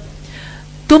سب.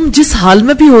 تم جس حال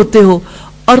میں بھی ہوتے ہو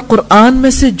اور قرآن میں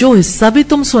سے جو حصہ بھی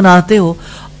تم سناتے ہو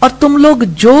اور تم لوگ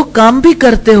جو کام بھی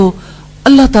کرتے ہو,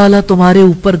 اللہ تعالیٰ تمہارے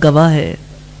اوپر گواہ ہے.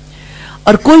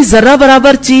 اور کوئی ذرہ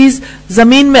برابر چیز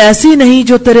زمین میں ایسی نہیں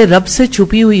جو تیرے رب سے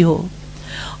چھپی ہوئی ہو,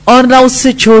 اور نہ اس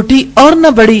سے چھوٹی اور نہ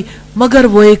بڑی, مگر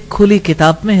وہ ایک کھلی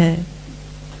کتاب میں ہے.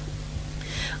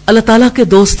 اللہ تعالیٰ کے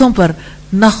دوستوں پر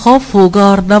نہ خوف ہوگا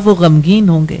اور نہ وہ غمگین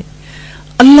ہوں گے.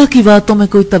 اللہ کی باتوں میں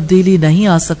کوئی تبدیلی نہیں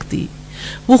آ سکتی.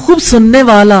 وہ خوب سننے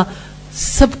والا,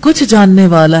 سب کچھ جاننے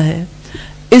والا ہے.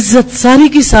 عزت ساری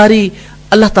کی ساری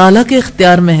اللہ تعالیٰ کے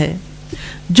اختیار میں ہے.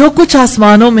 جو کچھ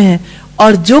آسمانوں میں ہے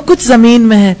اور جو کچھ زمین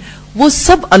میں ہے وہ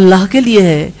سب اللہ کے لیے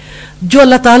ہے. جو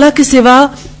اللہ تعالیٰ کے سوا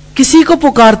کسی کو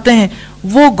پکارتے ہیں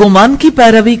وہ گمان کی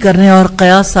پیروی کر رہے ہیں اور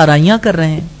قیاس آرائیاں کر رہے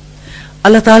ہیں.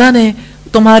 اللہ تعالیٰ نے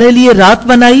تمہارے لیے رات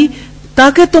بنائی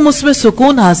تاکہ تم اس میں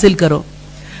سکون حاصل کرو.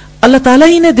 اللہ تعالیٰ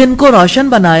ہی نے دن کو روشن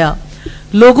بنایا.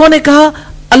 لوگوں نے کہا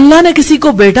اللہ نے کسی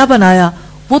کو بیٹا بنایا,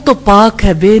 وہ تو پاک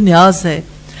ہے, بے نیاز ہے.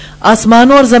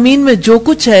 آسمانوں اور زمین میں جو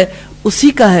کچھ ہے اسی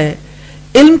کا ہے.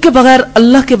 علم کے بغیر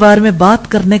اللہ کے بارے میں بات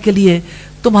کرنے کے لیے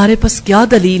تمہارے پاس کیا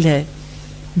دلیل ہے؟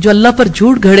 جو اللہ پر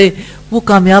جھوٹ گھڑے وہ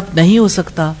کامیاب نہیں ہو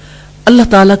سکتا. اللہ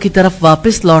تعالیٰ کی طرف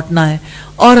واپس لوٹنا ہے,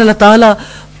 اور اللہ تعالیٰ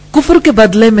کفر کے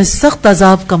بدلے میں سخت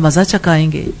عذاب کا مزہ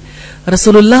چکائیں گے.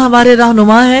 رسول اللہ ہمارے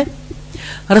رہنما ہے.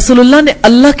 رسول اللہ نے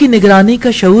اللہ کی نگرانی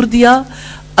کا شعور دیا,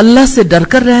 اللہ سے ڈر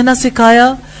کر رہنا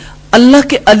سکھایا, اللہ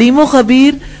کے علیم و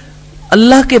خبیر,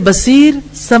 اللہ کے بصیر,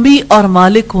 سمیع اور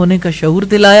مالک ہونے کا شعور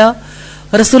دلایا.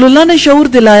 رسول اللہ نے شعور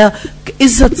دلایا کہ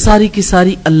عزت ساری کی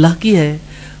ساری اللہ کی ہے.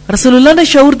 رسول اللہ نے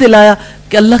شعور دلایا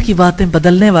کہ اللہ کی باتیں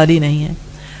بدلنے والی نہیں ہیں.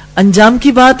 انجام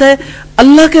کی بات ہے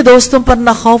اللہ کے دوستوں پر نہ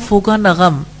خوف ہوگا نہ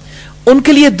غم. ان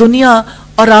کے لیے دنیا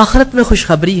اور آخرت میں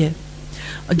خوشخبری ہے.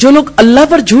 جو لوگ اللہ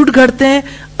پر جھوٹ گھڑتے ہیں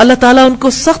اللہ تعالیٰ ان کو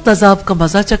سخت عذاب کا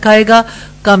مزہ چکھائے گا.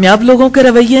 کامیاب لوگوں کے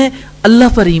رویے ہیں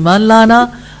اللہ پر ایمان لانا,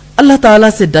 اللہ تعالیٰ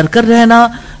سے ڈر کر رہنا,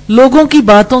 لوگوں کی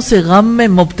باتوں سے غم میں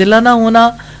مبتلا نہ ہونا,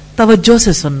 توجہ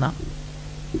سے سننا.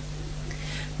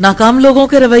 ناکام لوگوں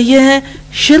کے رویے ہیں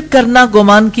شرک کرنا,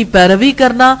 گمان کی پیروی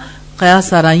کرنا,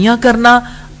 قیاس آرائیاں کرنا,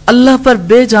 اللہ پر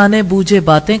بے جانے بوجھے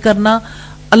باتیں کرنا,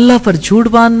 اللہ پر جھوٹ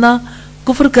باندھنا,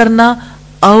 کفر کرنا.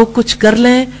 آؤ کچھ کر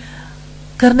لیں.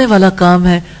 کرنے والا کام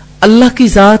ہے اللہ کی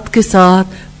ذات کے ساتھ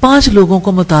 5 لوگوں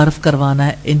کو متعارف کروانا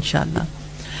ہے انشاءاللہ.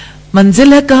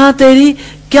 منزل ہے کہاں تیری؟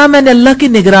 کیا میں نے اللہ کی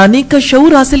نگرانی کا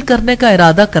شعور حاصل کرنے کا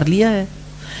ارادہ کر لیا ہے؟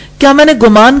 کیا میں نے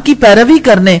گمان کی پیروی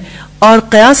کرنے اور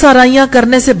قیاس آرائیاں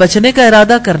کرنے سے بچنے کا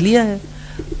ارادہ کر لیا ہے؟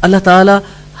 اللہ تعالی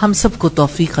ہم سب کو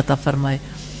توفیق عطا فرمائے.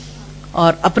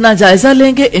 اور اپنا جائزہ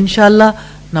لیں گے انشاءاللہ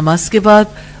نماز کے بعد.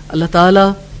 اللہ تعالی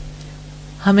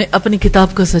ہمیں اپنی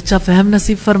کتاب کا سچا فہم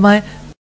نصیب فرمائے.